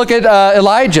 Let's look at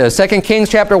Elijah, 2 Kings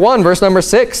chapter 1, verse number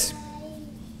 6.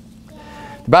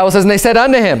 The Bible says, and they said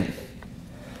unto him,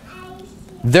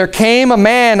 there came a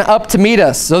man up to meet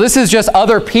us. So this is just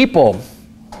other people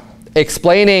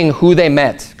explaining who they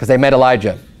met, because they met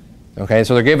Elijah. Okay,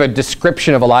 so they give a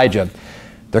description of Elijah.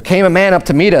 There came a man up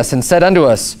to meet us and said unto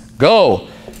us, go,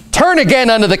 turn again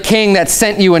unto the king that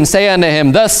sent you, and say unto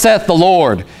him, thus saith the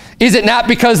Lord, is it not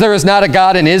because there is not a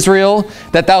God in Israel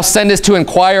that thou sendest to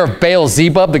inquire of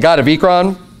Baal-zebub, the god of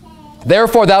Ekron?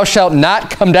 Therefore thou shalt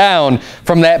not come down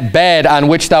from that bed on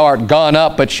which thou art gone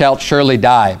up, but shalt surely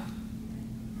die.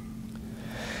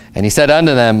 And he said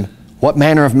unto them, what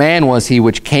manner of man was he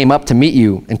which came up to meet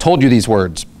you, and told you these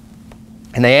words?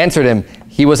 And they answered him,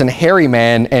 he was an hairy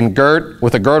man, and girt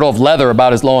with a girdle of leather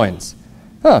about his loins.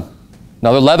 Huh.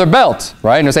 Another leather belt,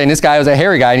 right? And they're saying this guy was a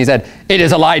hairy guy, and he said, it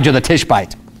is Elijah the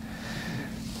Tishbite.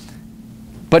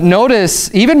 But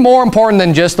notice, even more important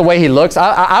than just the way he looks,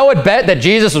 I would bet that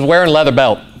Jesus was wearing a leather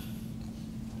belt,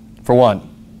 for one.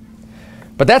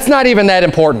 But that's not even that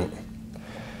important.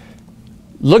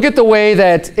 Look at the way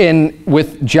that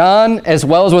with John as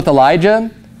well as with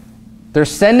Elijah, they're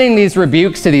sending these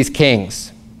rebukes to these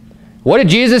kings. What did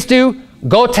Jesus do?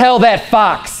 Go tell that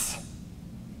fox.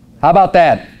 How about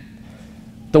that?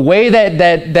 The way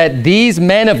that these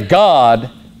men of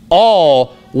God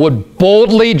all would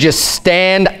boldly just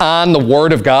stand on the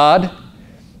Word of God,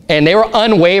 and they were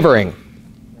unwavering.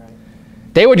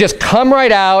 They would just come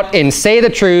right out and say the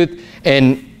truth,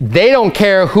 and they don't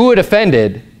care who it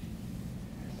offended.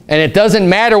 And it doesn't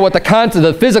matter what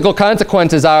the physical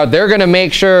consequences are. They're going to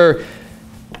make sure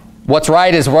what's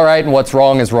right is right and what's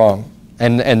wrong is wrong.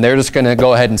 And they're just going to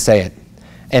go ahead and say it.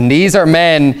 And these are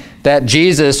men that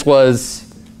Jesus was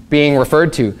being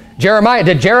referred to. Jeremiah,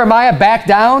 did Jeremiah back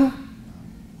down?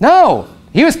 No.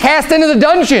 He was cast into the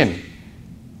dungeon.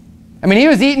 I mean, he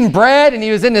was eating bread and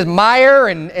he was in his mire,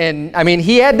 and I mean,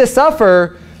 he had to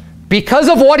suffer because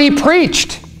of what he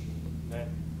preached.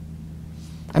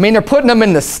 I mean, they're putting him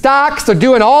in the stocks. They're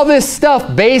doing all this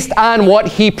stuff based on what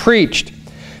he preached.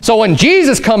 So when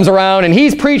Jesus comes around and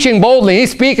he's preaching boldly,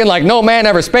 he's speaking like no man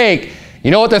ever spake,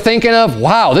 you know what they're thinking of?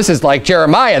 Wow, this is like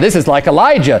Jeremiah. This is like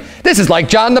Elijah. This is like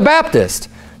John the Baptist.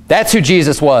 That's who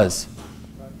Jesus was.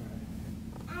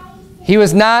 He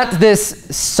was not this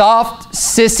soft,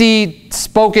 sissy,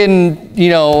 spoken,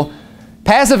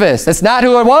 pacifist. That's not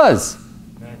who it was.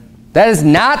 That is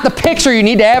not the picture you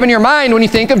need to have in your mind when you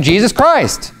think of Jesus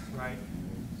Christ.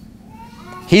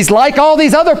 He's like all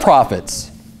these other prophets.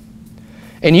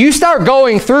 And you start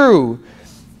going through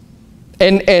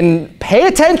and pay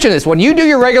attention to this. When you do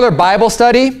your regular Bible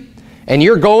study and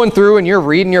you're going through and you're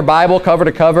reading your Bible cover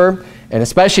to cover, and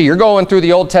especially you're going through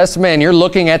the Old Testament and you're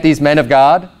looking at these men of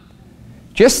God,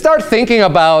 just start thinking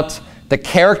about the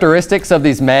characteristics of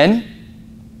these men,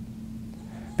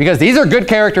 because these are good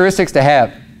characteristics to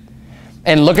have.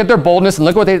 And look at their boldness and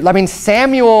look what I mean,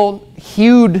 Samuel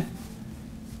hewed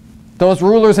those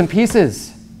rulers in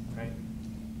pieces. Right.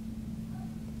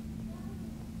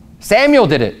 Samuel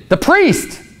did it. The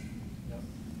priest. Yep.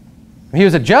 He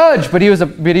was a judge, but he was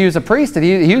a priest. And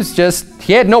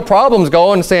he had no problems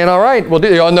going and saying, all right, we'll do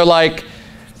it. And they're like,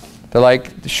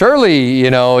 surely,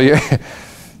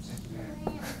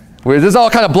 this is all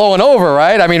kind of blowing over,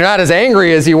 right? I mean, you're not as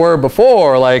angry as you were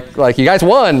before. Like you guys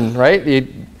won, right?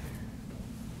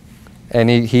 And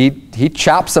he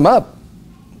chops them up,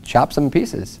 chops them in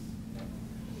pieces.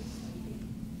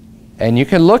 And you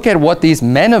can look at what these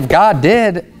men of God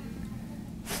did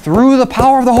through the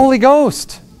power of the Holy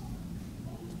Ghost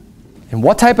and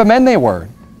what type of men they were.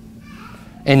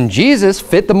 And Jesus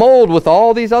fit the mold with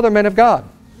all these other men of God,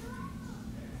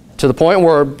 to the point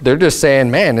where they're just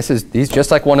saying, man, he's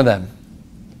just like one of them.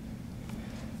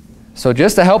 So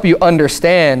just to help you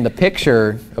understand the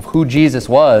picture of who Jesus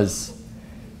was,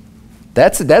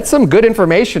 that's some good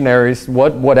information there. Is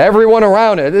what everyone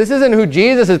around it. This isn't who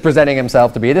Jesus is presenting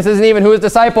himself to be. This isn't even who his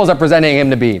disciples are presenting him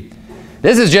to be.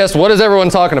 This is just, what is everyone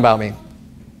talking about me?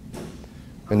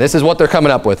 And this is what they're coming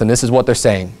up with, and this is what they're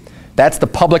saying. That's the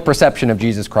public perception of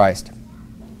Jesus Christ.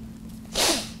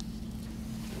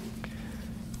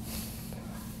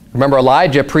 Remember,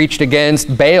 Elijah preached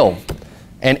against Baal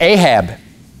and Ahab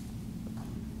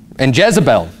and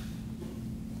Jezebel,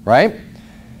 right?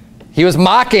 He was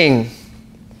mocking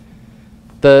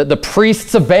the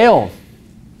priests of Baal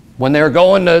when they were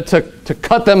going to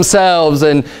cut themselves,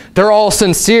 and they're all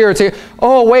sincere.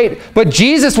 Oh, wait, but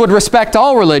Jesus would respect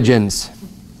all religions.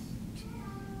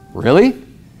 Really?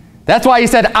 That's why he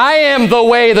said, I am the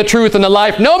way, the truth, and the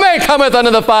life. No man cometh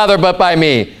unto the Father but by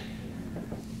me.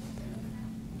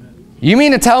 You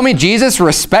mean to tell me Jesus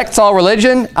respects all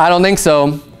religion? I don't think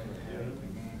so.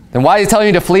 Then why is he telling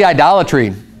you to flee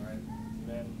idolatry?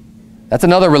 That's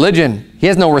another religion. He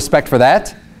has no respect for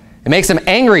that. It makes him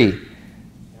angry.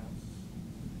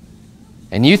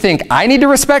 And you think, I need to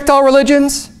respect all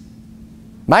religions?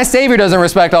 My Savior doesn't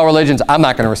respect all religions. I'm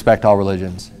not going to respect all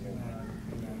religions.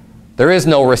 There is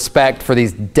no respect for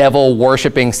these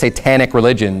devil-worshipping satanic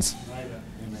religions.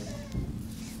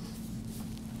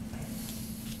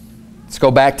 Let's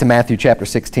go back to Matthew chapter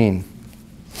 16.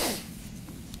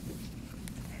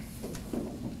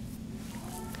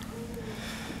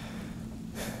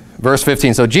 Verse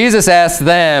 15. So Jesus asked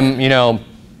them,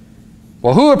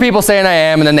 well, who are people saying I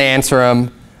am? And then they answer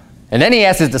him. And then he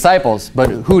asks his disciples, but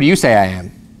who do you say I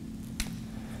am?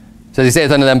 So he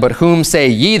saith unto them, but whom say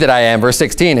ye that I am? Verse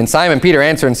 16. And Simon Peter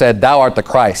answered and said, thou art the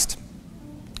Christ,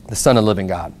 the Son of the living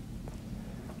God.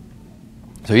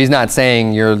 So he's not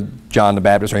saying you're John the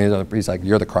Baptist or anything other. He's like,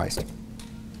 you're the Christ.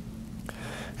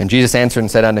 And Jesus answered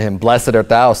and said unto him, blessed art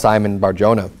thou, Simon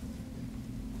Bar-Jonah,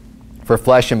 for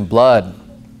flesh and blood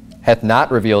hath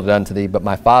not revealed it unto thee, but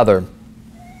my Father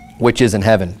which is in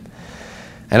heaven.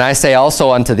 And I say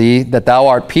also unto thee that thou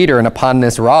art Peter, and upon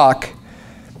this rock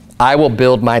I will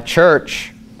build my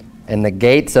church, and the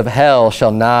gates of hell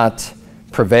shall not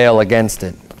prevail against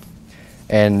it.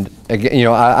 And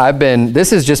again,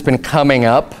 this has just been coming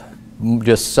up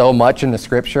just so much in the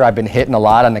scripture. I've been hitting a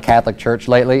lot on the Catholic Church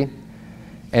lately.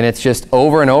 And it's just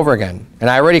over and over again. And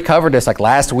I already covered this like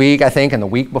last week, I think, and the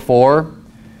week before.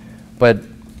 But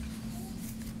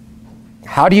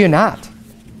how do you not?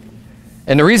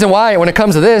 And the reason why, when it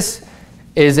comes to this,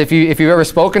 is if you've ever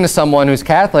spoken to someone who's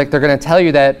Catholic, they're going to tell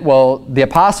you that, well, the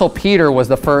Apostle Peter was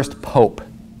the first pope.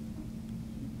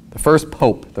 The first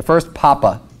pope, the first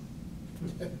papa,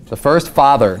 the first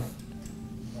father.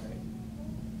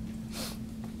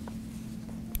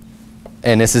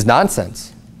 And this is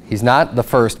nonsense. He's not the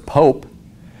first pope,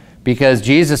 because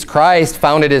Jesus Christ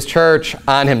founded his church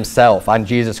on himself, on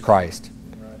Jesus Christ.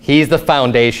 He's the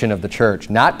foundation of the church,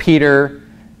 not Peter,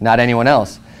 not anyone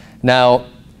else. Now,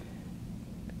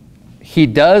 he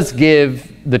does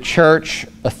give the church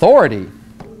authority,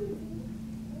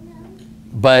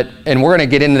 and we're going to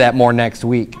get into that more next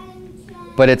week,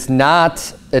 but it's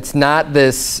not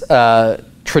this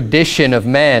tradition of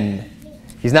men.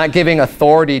 He's not giving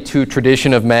authority to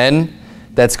tradition of men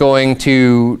that's going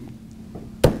to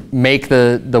make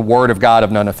the word of God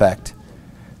of none effect,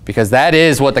 because that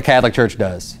is what the Catholic Church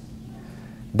does.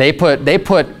 They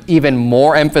put even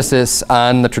more emphasis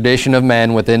on the tradition of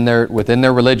men within their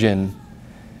religion,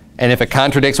 and if it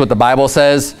contradicts what the Bible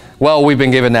says, well, we've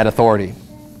been given that authority.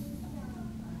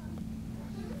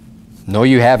 No,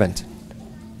 you haven't.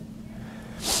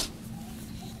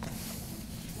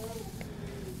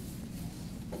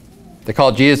 They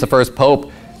call Jesus the first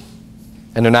pope,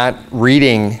 and they're not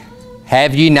reading.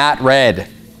 Have ye not read?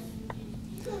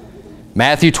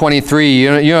 Matthew 23, you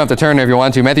don't have to turn there if you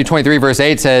want to. Matthew 23 verse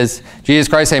 8 says, Jesus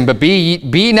Christ saying, but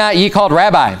be not ye called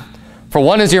rabbi, for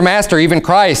one is your master, even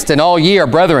Christ, and all ye are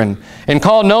brethren. And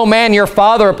call no man your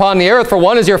father upon the earth, for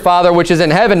one is your Father which is in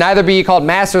heaven. Neither be ye called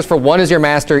masters, for one is your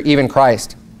master, even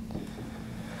Christ.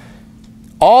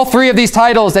 All three of these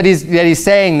titles that he's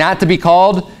saying not to be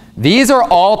called, these are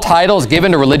all titles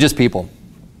given to religious people.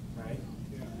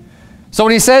 So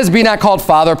when he says, be not called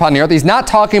father upon the earth, he's not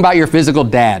talking about your physical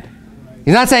dad.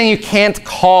 He's not saying you can't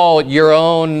call your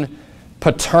own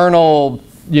paternal,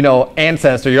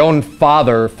 ancestor, your own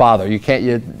father. You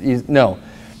can't, no.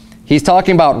 He's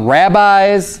talking about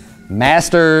rabbis,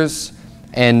 masters,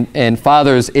 and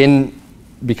fathers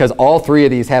because all three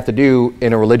of these have to do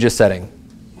in a religious setting.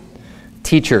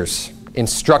 Teachers,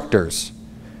 instructors.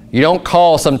 You don't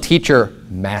call some teacher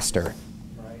master.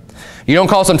 You don't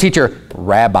call some teacher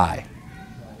rabbi.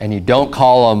 And you don't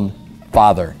call them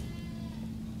father.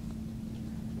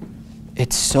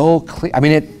 It's so clear. I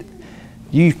mean,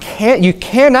 you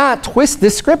cannot twist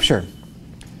this scripture.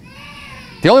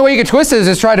 The only way you can twist it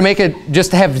is try to make it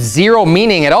just have zero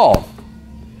meaning at all.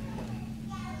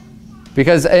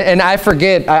 Because, and I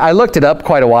forget, I looked it up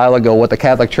quite a while ago what the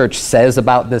Catholic Church says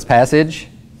about this passage.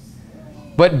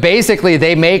 But basically,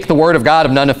 they make the word of God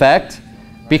of none effect,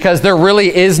 because there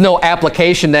really is no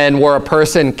application then where a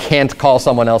person can't call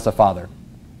someone else a father.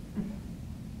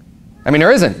 I mean,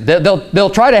 there isn't. They'll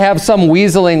try to have some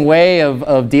weaseling way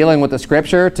of dealing with the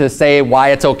scripture to say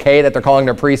why it's okay that they're calling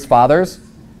their priests fathers.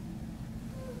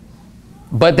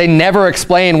 But they never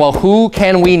explain, well, who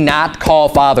can we not call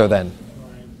father then?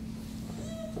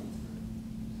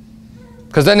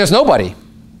 Because then there's nobody.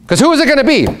 Because who is it going to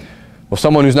be? Well,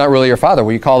 someone who's not really your father.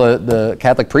 Well, you call the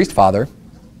Catholic priest father.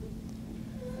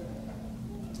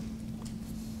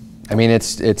 I mean,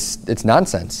 it's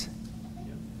nonsense.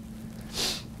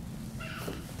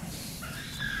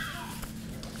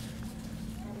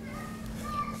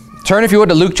 Turn, if you would,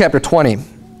 to Luke chapter 20.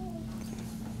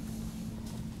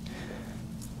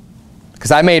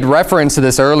 Because I made reference to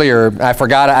this earlier. I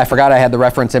forgot I had the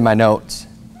reference in my notes.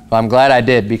 Well, I'm glad I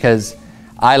did, because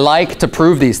I like to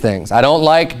prove these things. I don't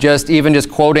like just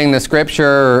quoting the scripture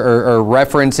or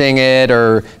referencing it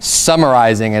or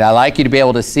summarizing it. I like you to be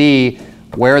able to see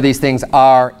where these things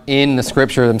are in the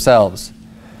scripture themselves.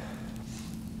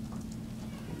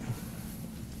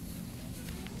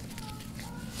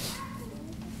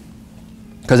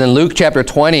 Because in Luke chapter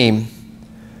 20,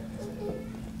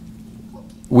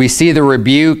 we see the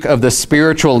rebuke of the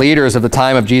spiritual leaders of the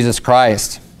time of Jesus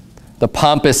Christ, the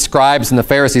pompous scribes and the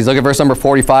Pharisees. Look at verse number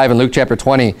 45 in Luke chapter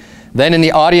 20. Then in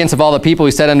the audience of all the people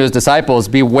he said unto his disciples,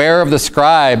 beware of the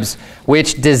scribes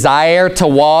which desire to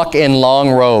walk in long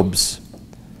robes.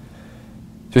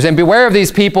 So he's saying, beware of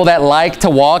these people that like to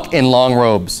walk in long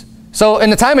robes. So in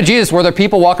the time of Jesus, were there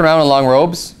people walking around in long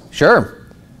robes? Sure.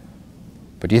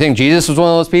 But do you think Jesus was one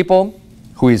of those people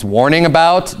who he's warning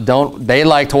about? They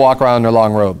like to walk around in their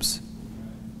long robes.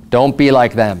 Don't be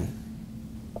like them.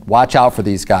 Watch out for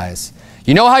these guys.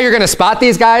 You know how you're going to spot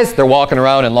these guys? They're walking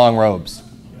around in long robes.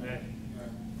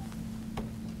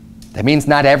 That means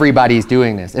not everybody's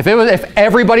doing this. If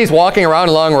everybody's walking around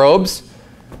in long robes,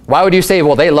 why would you say,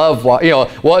 well, they love,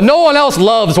 well, no one else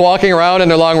loves walking around in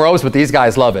their long robes, but these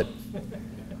guys love it.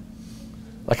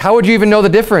 Like, how would you even know the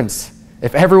difference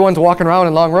if everyone's walking around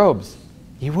in long robes?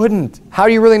 You wouldn't. How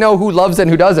do you really know who loves it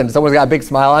and who doesn't? Someone's got a big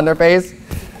smile on their face.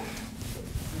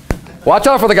 Watch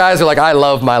out for the guys who are like, I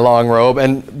love my long robe.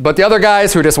 But the other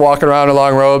guys who are just walking around in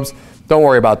long robes, don't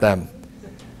worry about them.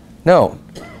 No.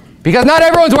 Because not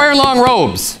everyone's wearing long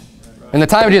robes in the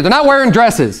time of Jesus. They're not wearing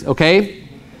dresses, okay?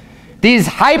 These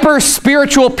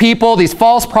hyper-spiritual people, these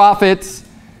false prophets,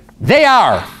 they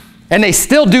are. And they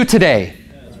still do today.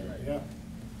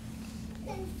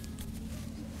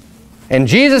 And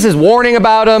Jesus is warning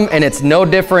about them, and it's no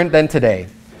different than today.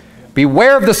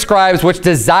 Beware of the scribes which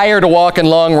desire to walk in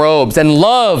long robes and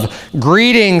love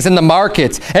greetings in the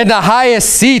markets and the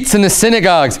highest seats in the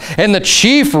synagogues and the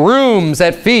chief rooms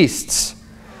at feasts,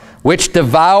 which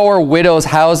devour widows'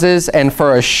 houses and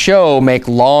for a show make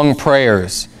long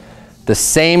prayers. The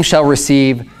same shall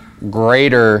receive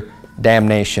greater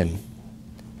damnation.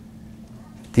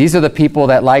 These are the people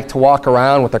that like to walk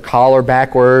around with their collar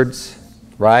backwards,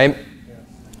 right?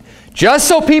 Just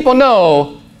so people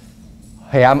know,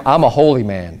 hey, I'm a holy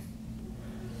man.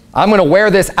 I'm going to wear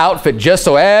this outfit just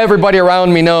so everybody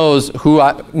around me knows who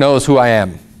I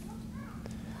am.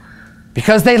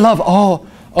 Because they love,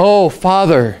 oh,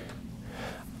 Father,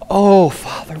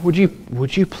 would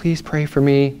you please pray for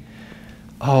me?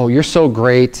 Oh, you're so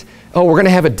great. Oh, we're going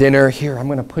to have a dinner here. I'm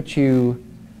going to put you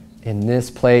in this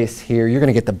place here. You're going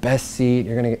to get the best seat.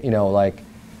 You're going to,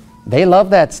 they love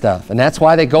that stuff. And that's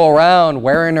why they go around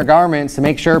wearing their garments to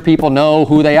make sure people know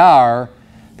who they are,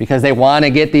 because they want to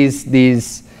get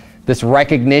this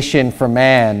recognition from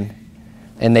man,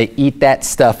 and they eat that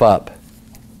stuff up.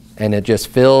 And it just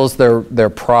fills their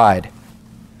pride.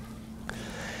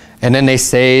 And then they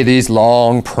say these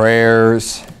long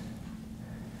prayers,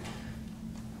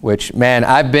 which, man,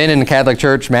 I've been in the Catholic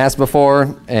Church Mass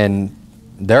before, and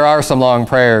there are some long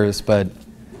prayers, but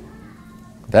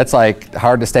that's like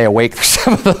hard to stay awake for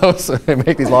some of those. They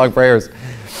make these long prayers.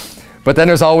 But then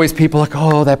there's always people like,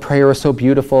 oh, that prayer was so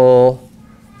beautiful.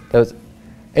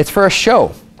 It's for a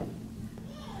show.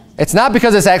 It's not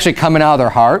because it's actually coming out of their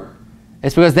heart.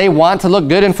 It's because they want to look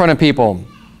good in front of people.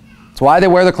 It's why they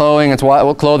wear the clothing.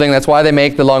 That's why they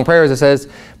make the long prayers. It says,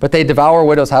 but they devour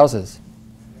widows' houses.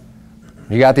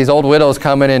 You got these old widows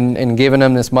coming and giving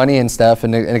them this money and stuff,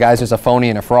 and the guy's just a phony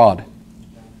and a fraud.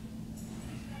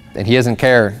 And he doesn't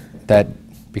care that,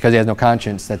 because he has no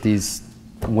conscience, that these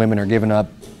women are giving up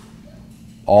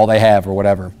all they have or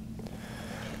whatever.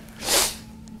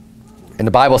 And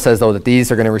the Bible says, though, that these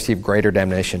are going to receive greater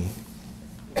damnation.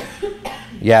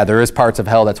 Yeah, there is parts of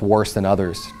hell that's worse than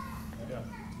others.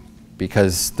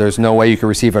 Because there's no way you could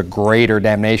receive a greater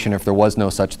damnation if there was no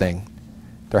such thing.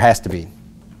 There has to be.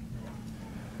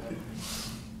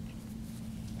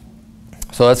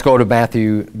 So let's go to back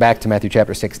to Matthew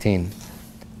chapter 16.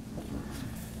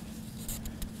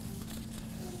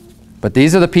 But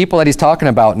these are the people that he's talking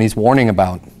about and he's warning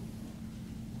about.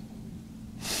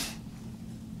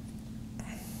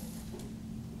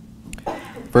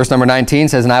 Verse number 19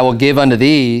 says, and I will give unto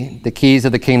thee the keys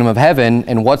of the kingdom of heaven,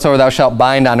 and whatsoever thou shalt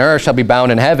bind on earth shall be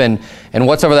bound in heaven, and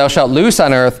whatsoever thou shalt loose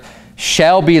on earth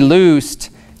shall be loosed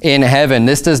in heaven.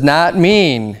 This does not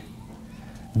mean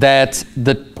that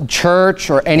the church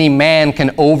or any man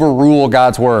can overrule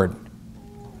God's word.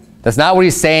 That's not what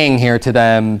he's saying here to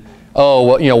them.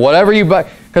 Oh, well, whatever you buy,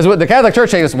 because what the Catholic Church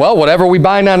says, well, whatever we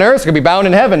bind on earth is going to be bound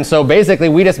in heaven. So basically,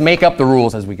 we just make up the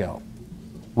rules as we go.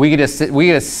 We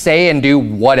just say and do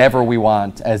whatever we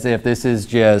want, as if this is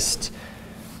just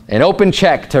an open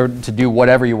check to do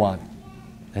whatever you want.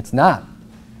 It's not.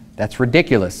 That's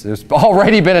ridiculous. There's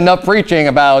already been enough preaching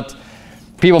about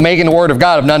people making the word of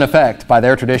God of none effect by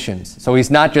their traditions. So he's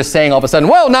not just saying all of a sudden,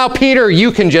 well, now, Peter,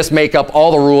 you can just make up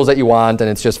all the rules that you want and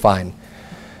it's just fine.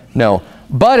 No.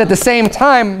 But at the same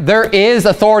time, there is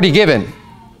authority given.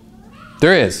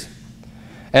 There is.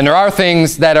 And there are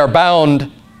things that are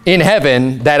bound in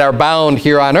heaven that are bound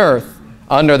here on earth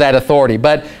under that authority.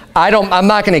 But I'm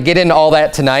not going to get into all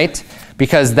that tonight,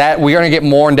 because we're going to get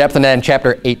more in depth in that in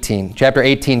chapter 18. Chapter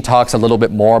 18 talks a little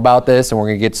bit more about this, and we're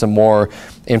going to get some more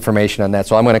information on that.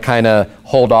 So I'm going to kind of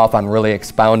hold off on really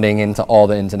expounding into all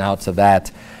the ins and outs of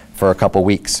that for a couple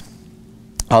weeks.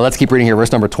 Let's keep reading here,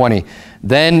 verse number 20.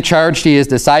 Then charged he his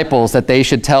disciples that they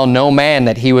should tell no man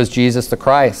that he was Jesus the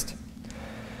Christ.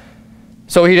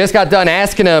 So he just got done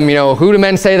asking them, who do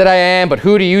men say that I am, but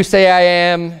who do you say I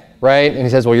am, right? And he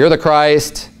says, well, you're the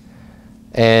Christ.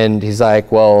 And he's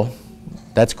like, well,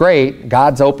 that's great.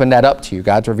 God's opened that up to you.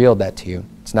 God's revealed that to you.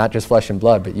 It's not just flesh and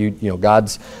blood, but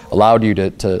God's allowed you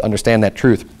to understand that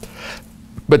truth.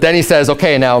 But then he says,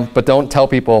 okay, now, but don't tell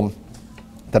people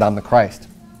that I'm the Christ.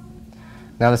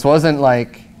 Now, this wasn't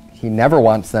like he never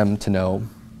wants them to know.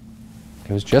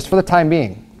 It was just for the time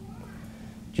being.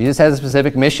 Jesus has a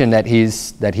specific mission that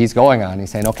he's going on. He's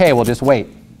saying, okay, well, just wait,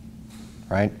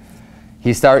 right?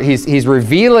 He's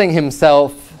revealing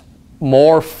himself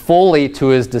more fully to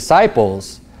his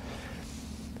disciples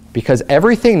because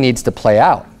everything needs to play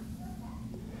out.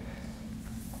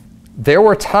 There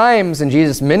were times in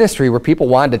Jesus' ministry where people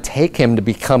wanted to take him to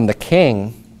become the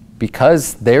king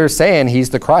because they're saying he's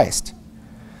the Christ.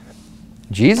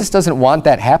 Jesus doesn't want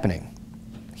that happening.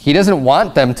 He doesn't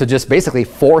want them to just basically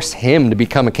force him to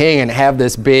become a king and have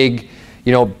this big,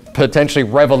 potentially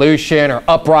revolution or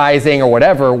uprising or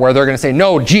whatever, where they're going to say,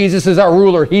 no, Jesus is our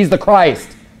ruler. He's the Christ.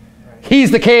 He's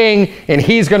the king, and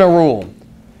he's going to rule.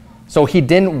 So he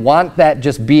didn't want that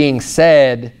just being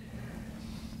said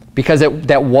because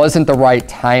that wasn't the right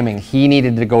timing. He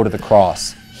needed to go to the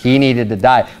cross. He needed to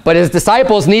die. But his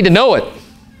disciples need to know it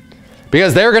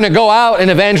because they're going to go out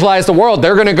and evangelize the world.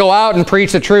 They're going to go out and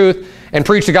preach the truth and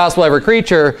preach the gospel to every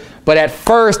creature. But at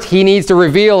first, he needs to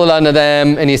reveal it unto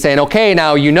them. And he's saying, okay,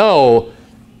 now you know,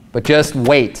 but just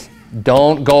wait.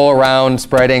 Don't go around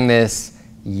spreading this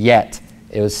yet.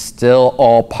 It was still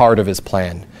all part of his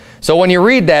plan. So when you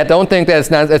read that, don't think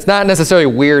that it's not necessarily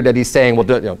weird that he's saying, well,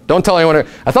 don't tell anyone.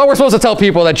 I thought we're supposed to tell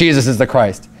people that Jesus is the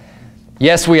Christ.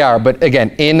 Yes, we are. But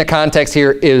again, in the context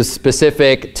here is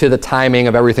specific to the timing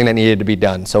of everything that needed to be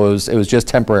done. So it was just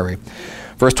temporary.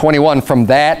 Verse 21, from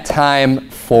that time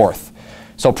forth.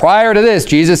 So prior to this,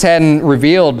 Jesus hadn't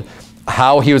revealed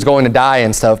how he was going to die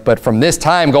and stuff. But from this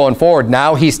time going forward,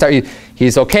 now he's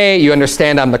okay. You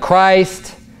understand I'm the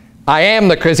Christ. I am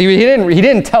the Christ. He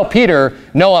didn't tell Peter,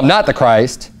 no, I'm not the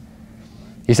Christ.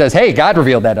 He says, hey, God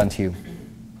revealed that unto you.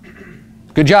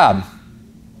 Good job.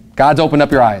 God's opened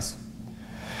up your eyes.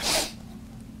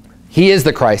 He is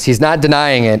the Christ. He's not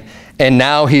denying it. And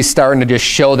now he's starting to just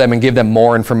show them and give them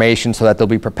more information so that they'll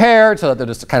be prepared, so that they'll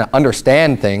just kind of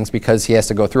understand things because he has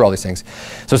to go through all these things.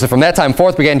 So from that time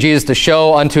forth began Jesus to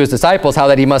show unto his disciples how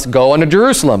that he must go unto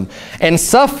Jerusalem and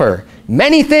suffer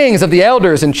many things of the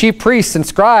elders and chief priests and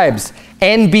scribes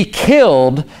and be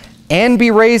killed and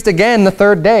be raised again the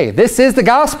third day. This is the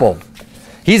gospel.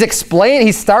 He's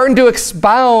starting to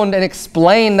expound and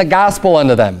explain the gospel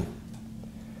unto them.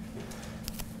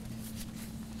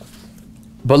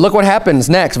 But look what happens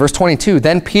next, verse 22.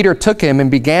 Then Peter took him and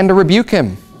began to rebuke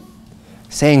him,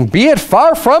 saying, be it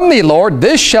far from thee, Lord,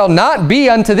 this shall not be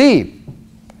unto thee.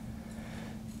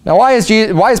 Now why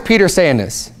is Peter saying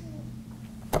this?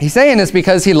 He's saying this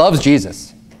because he loves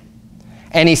Jesus.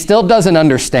 And he still doesn't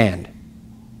understand.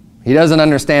 He doesn't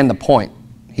understand the point.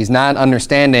 He's not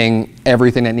understanding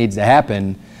everything that needs to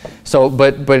happen. So,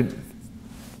 but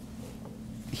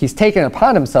he's taken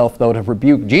upon himself, though, to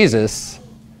rebuke Jesus,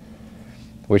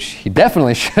 which he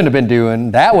definitely should have been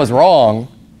doing. That was wrong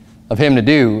of him to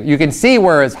do. You can see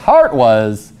where his heart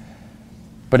was,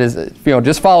 but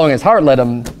just following his heart led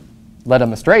him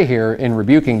astray here in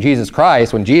rebuking Jesus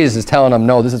Christ when Jesus is telling him,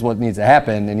 no, this is what needs to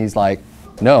happen, and he's like,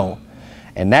 no.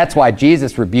 And that's why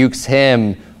Jesus rebukes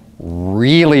him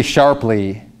really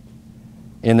sharply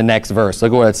in the next verse.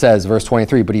 Look at what it says, verse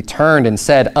 23. But he turned and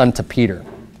said unto Peter.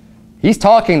 He's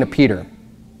talking to Peter.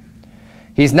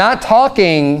 He's not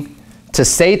talking to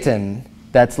Satan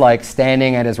that's like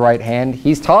standing at his right hand.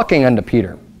 He's talking unto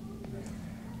Peter.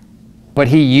 But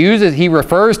he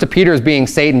refers to Peter as being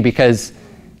Satan because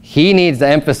he needs to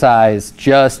emphasize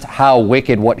just how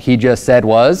wicked what he just said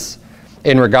was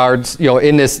in regards,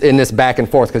 in this back and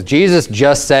forth. Because Jesus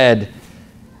just said,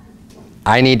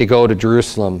 I need to go to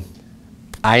Jerusalem.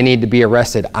 I need to be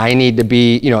arrested. I need to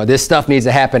be, this stuff needs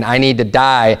to happen. I need to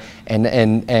die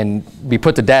and be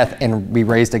put to death and be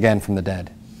raised again from the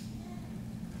dead.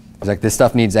 It's like, this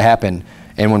stuff needs to happen.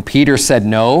 And when Peter said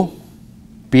no,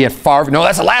 be it far, no,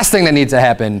 that's the last thing that needs to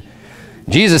happen.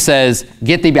 Jesus says,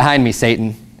 get thee behind me,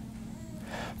 Satan.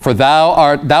 For thou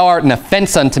art an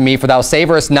offense unto me, for thou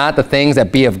savorest not the things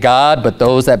that be of God, but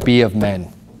those that be of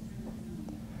men.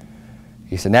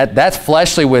 He said, that's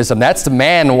fleshly wisdom. That's the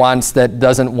man that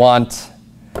doesn't want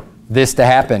this to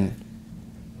happen.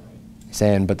 He's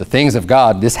saying, but the things of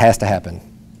God, this has to happen.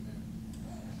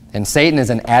 And Satan is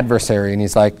an adversary, and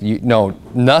he's like, no,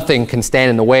 nothing can stand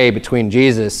in the way between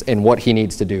Jesus and what he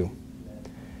needs to do.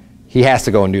 He has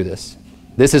to go and do this.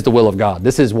 This is the will of God.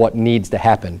 This is what needs to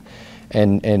happen.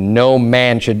 And no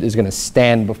man is going to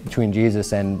stand between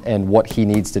Jesus and what he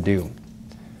needs to do.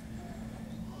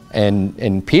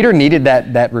 And Peter needed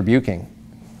that rebuking.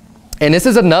 And this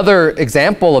is another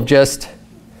example of just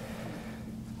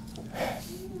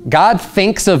God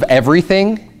thinks of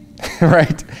everything,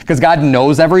 right? Because God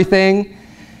knows everything.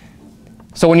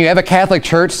 So when you have a Catholic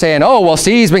church saying, oh, well,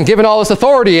 see, he's been given all this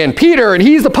authority, and Peter, and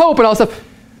he's the Pope, and all this stuff.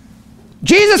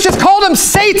 Jesus just called him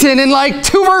Satan in like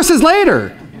 2 verses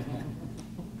later.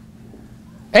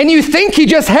 And you think he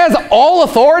just has all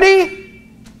authority?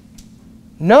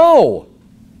 No.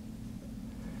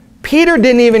 Peter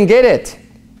didn't even get it.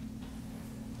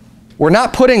 We're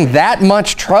not putting that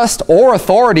much trust or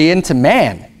authority into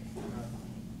man.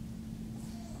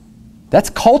 That's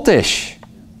cultish.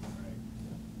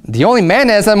 The only man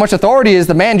that has that much authority is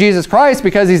the man Jesus Christ,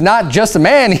 because he's not just a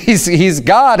man, he's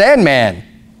God and man.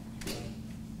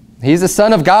 He's the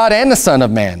Son of God and the Son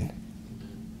of man.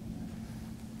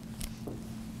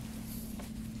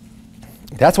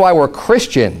 That's why we're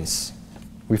Christians.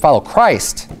 We follow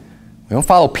Christ. We don't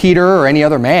follow Peter or any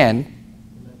other man.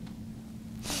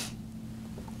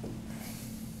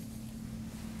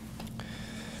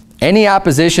 Any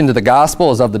opposition to the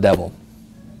gospel is of the devil.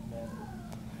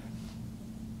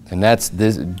 And that's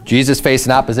this. Jesus faced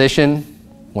an opposition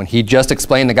when he just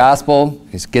explained the gospel.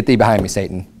 He's, get thee behind me,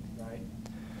 Satan. Right.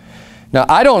 Now,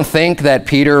 I don't think that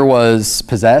Peter was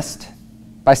possessed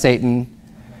by Satan.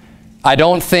 I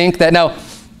don't think that, now,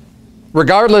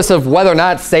 regardless of whether or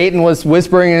not Satan was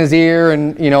whispering in his ear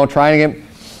and, trying to get,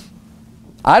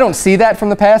 I don't see that from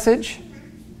the passage,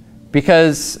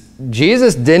 because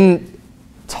Jesus didn't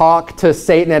talk to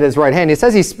Satan at his right hand. He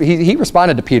says he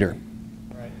responded to Peter.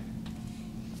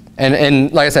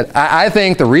 And like I said, I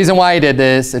think the reason why he did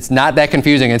this, it's not that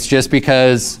confusing. It's just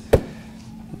because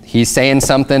he's saying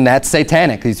something that's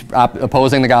satanic. He's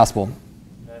opposing the gospel.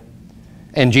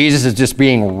 And Jesus is just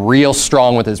being real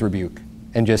strong with his rebuke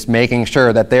and just making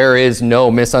sure that there is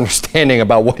no misunderstanding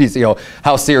about what he's,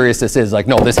 how serious this is. Like,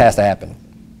 no, this has to happen.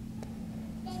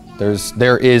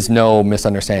 There is no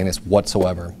misunderstanding this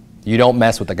whatsoever. You don't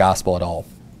mess with the gospel at all.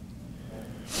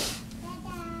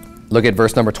 Look at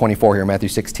verse number 24 here, Matthew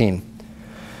 16.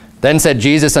 Then said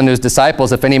Jesus unto his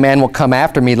disciples, if any man will come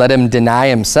after me, let him deny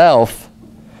himself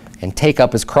and take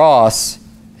up his cross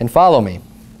and follow me.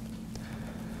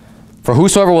 For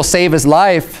whosoever will save his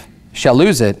life shall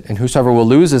lose it, and whosoever will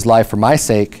lose his life for my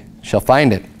sake shall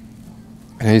find it.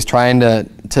 And he's trying to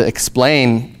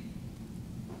explain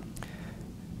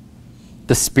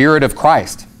the Spirit of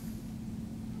Christ.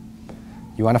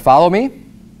 You want to follow me?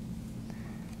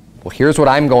 Well, here's what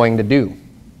I'm going to do,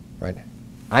 right?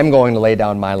 I'm going to lay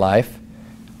down my life.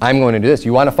 I'm going to do this.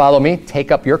 You want to follow me?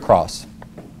 Take up your cross.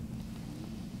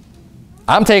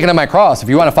 I'm taking up my cross. If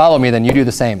you want to follow me, then you do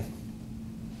the same.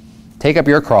 Take up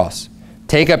your cross.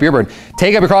 Take up your burden.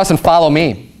 Take up your cross and follow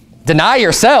me. Deny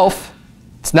yourself.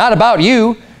 It's not about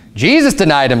you. Jesus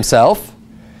denied himself.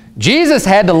 Jesus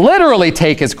had to literally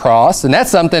take his cross, and that's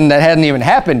something that hadn't even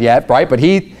happened yet, right? But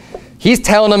he's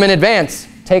telling them in advance,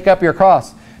 take up your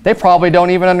cross. They probably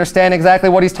don't even understand exactly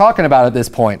what he's talking about at this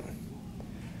point.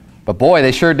 But boy,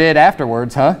 they sure did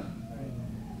afterwards, huh?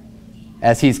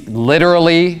 As he's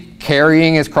literally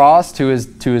carrying his cross to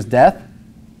his death.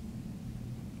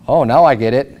 Oh, now I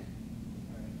get it.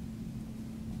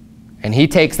 And he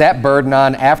takes that burden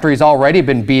on after he's already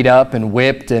been beat up and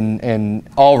whipped and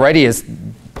already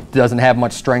doesn't have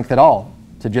much strength at all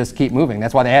to just keep moving.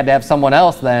 That's why they had to have someone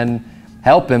else then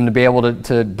help him to be able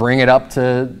to bring it up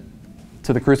to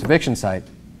the crucifixion site.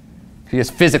 He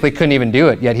just physically couldn't even do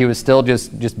it, yet he was still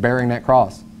just bearing that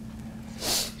cross.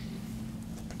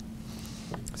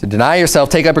 So deny yourself,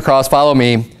 take up your cross, follow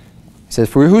me. He says,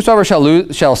 for whosoever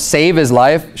shall save his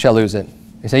life shall lose it.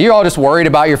 You say, you're all just worried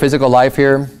about your physical life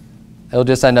here. It'll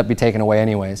just end up be taken away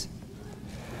anyways.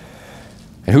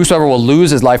 And whosoever will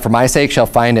lose his life for my sake shall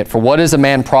find it. For what is a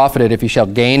man profited if he shall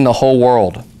gain the whole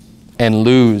world and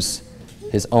lose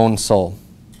his own soul?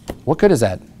 What good is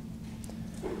that?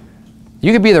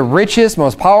 You could be the richest,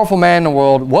 most powerful man in the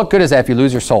world. What good is that if you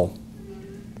lose your soul?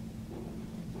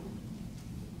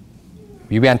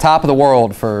 You'd be on top of the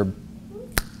world for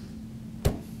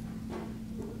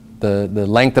the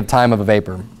length of time of a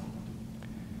vapor.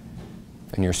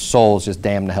 And your soul is just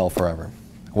damned to hell forever.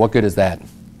 What good is that?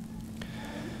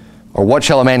 Or what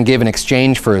shall a man give in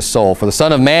exchange for his soul? For the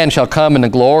Son of Man shall come in the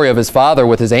glory of his Father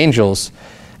with his angels,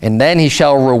 and then he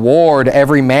shall reward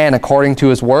every man according to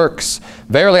his works.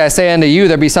 Verily I say unto you,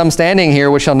 there be some standing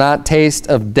here which shall not taste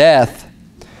of death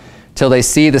till they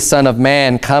see the Son of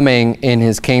Man coming in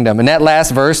his kingdom. And that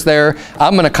last verse there,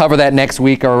 I'm going to cover that next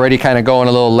week. I'm already kind of going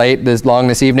a little late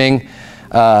this evening.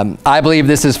 I believe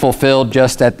this is fulfilled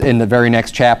just in the very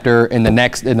next chapter, in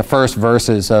the first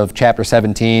verses of chapter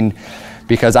 17,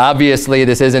 because obviously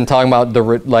this isn't talking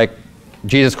about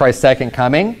Jesus Christ's second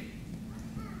coming,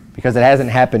 because it hasn't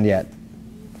happened yet.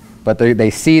 But they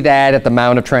see that at the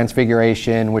Mount of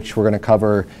Transfiguration, which we're going to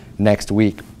cover next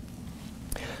week.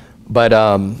 But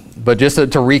just to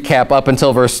recap up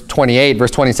until verse 28,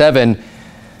 verse 27,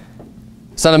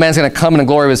 Son of Man's going to come in the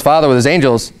glory of his Father with his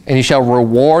angels, and he shall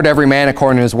reward every man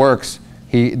according to his works.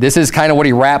 This is kind of what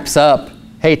he wraps up.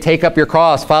 Hey, take up your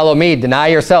cross, follow me, deny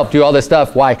yourself, do all this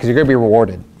stuff. Why? Because you're going to be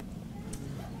rewarded.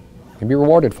 You're going to be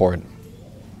rewarded for it.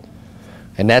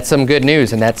 And that's some good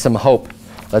news, and that's some hope.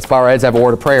 Let's bow our heads and have a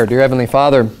word of prayer. Dear Heavenly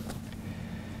Father,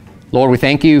 Lord, we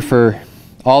thank you for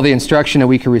all the instruction that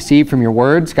we can receive from your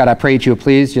words. God, I pray that you would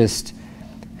please just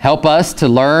help us to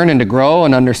learn and to grow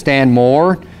and understand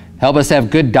more. Help us have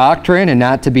good doctrine and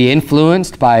not to be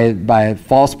influenced by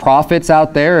false prophets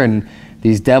out there and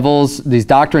these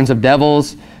doctrines of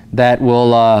devils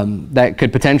that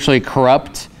could potentially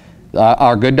corrupt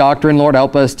our good doctrine. Lord,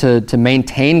 help us to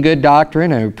maintain good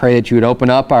doctrine. I pray that you would open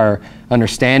up our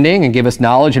understanding and give us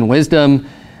knowledge and wisdom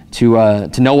to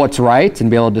know what's right and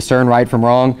be able to discern right from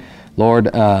wrong. Lord,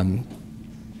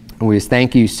 we just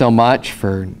thank you so much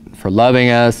for loving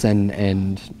us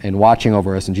and watching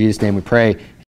over us. In Jesus' name we pray.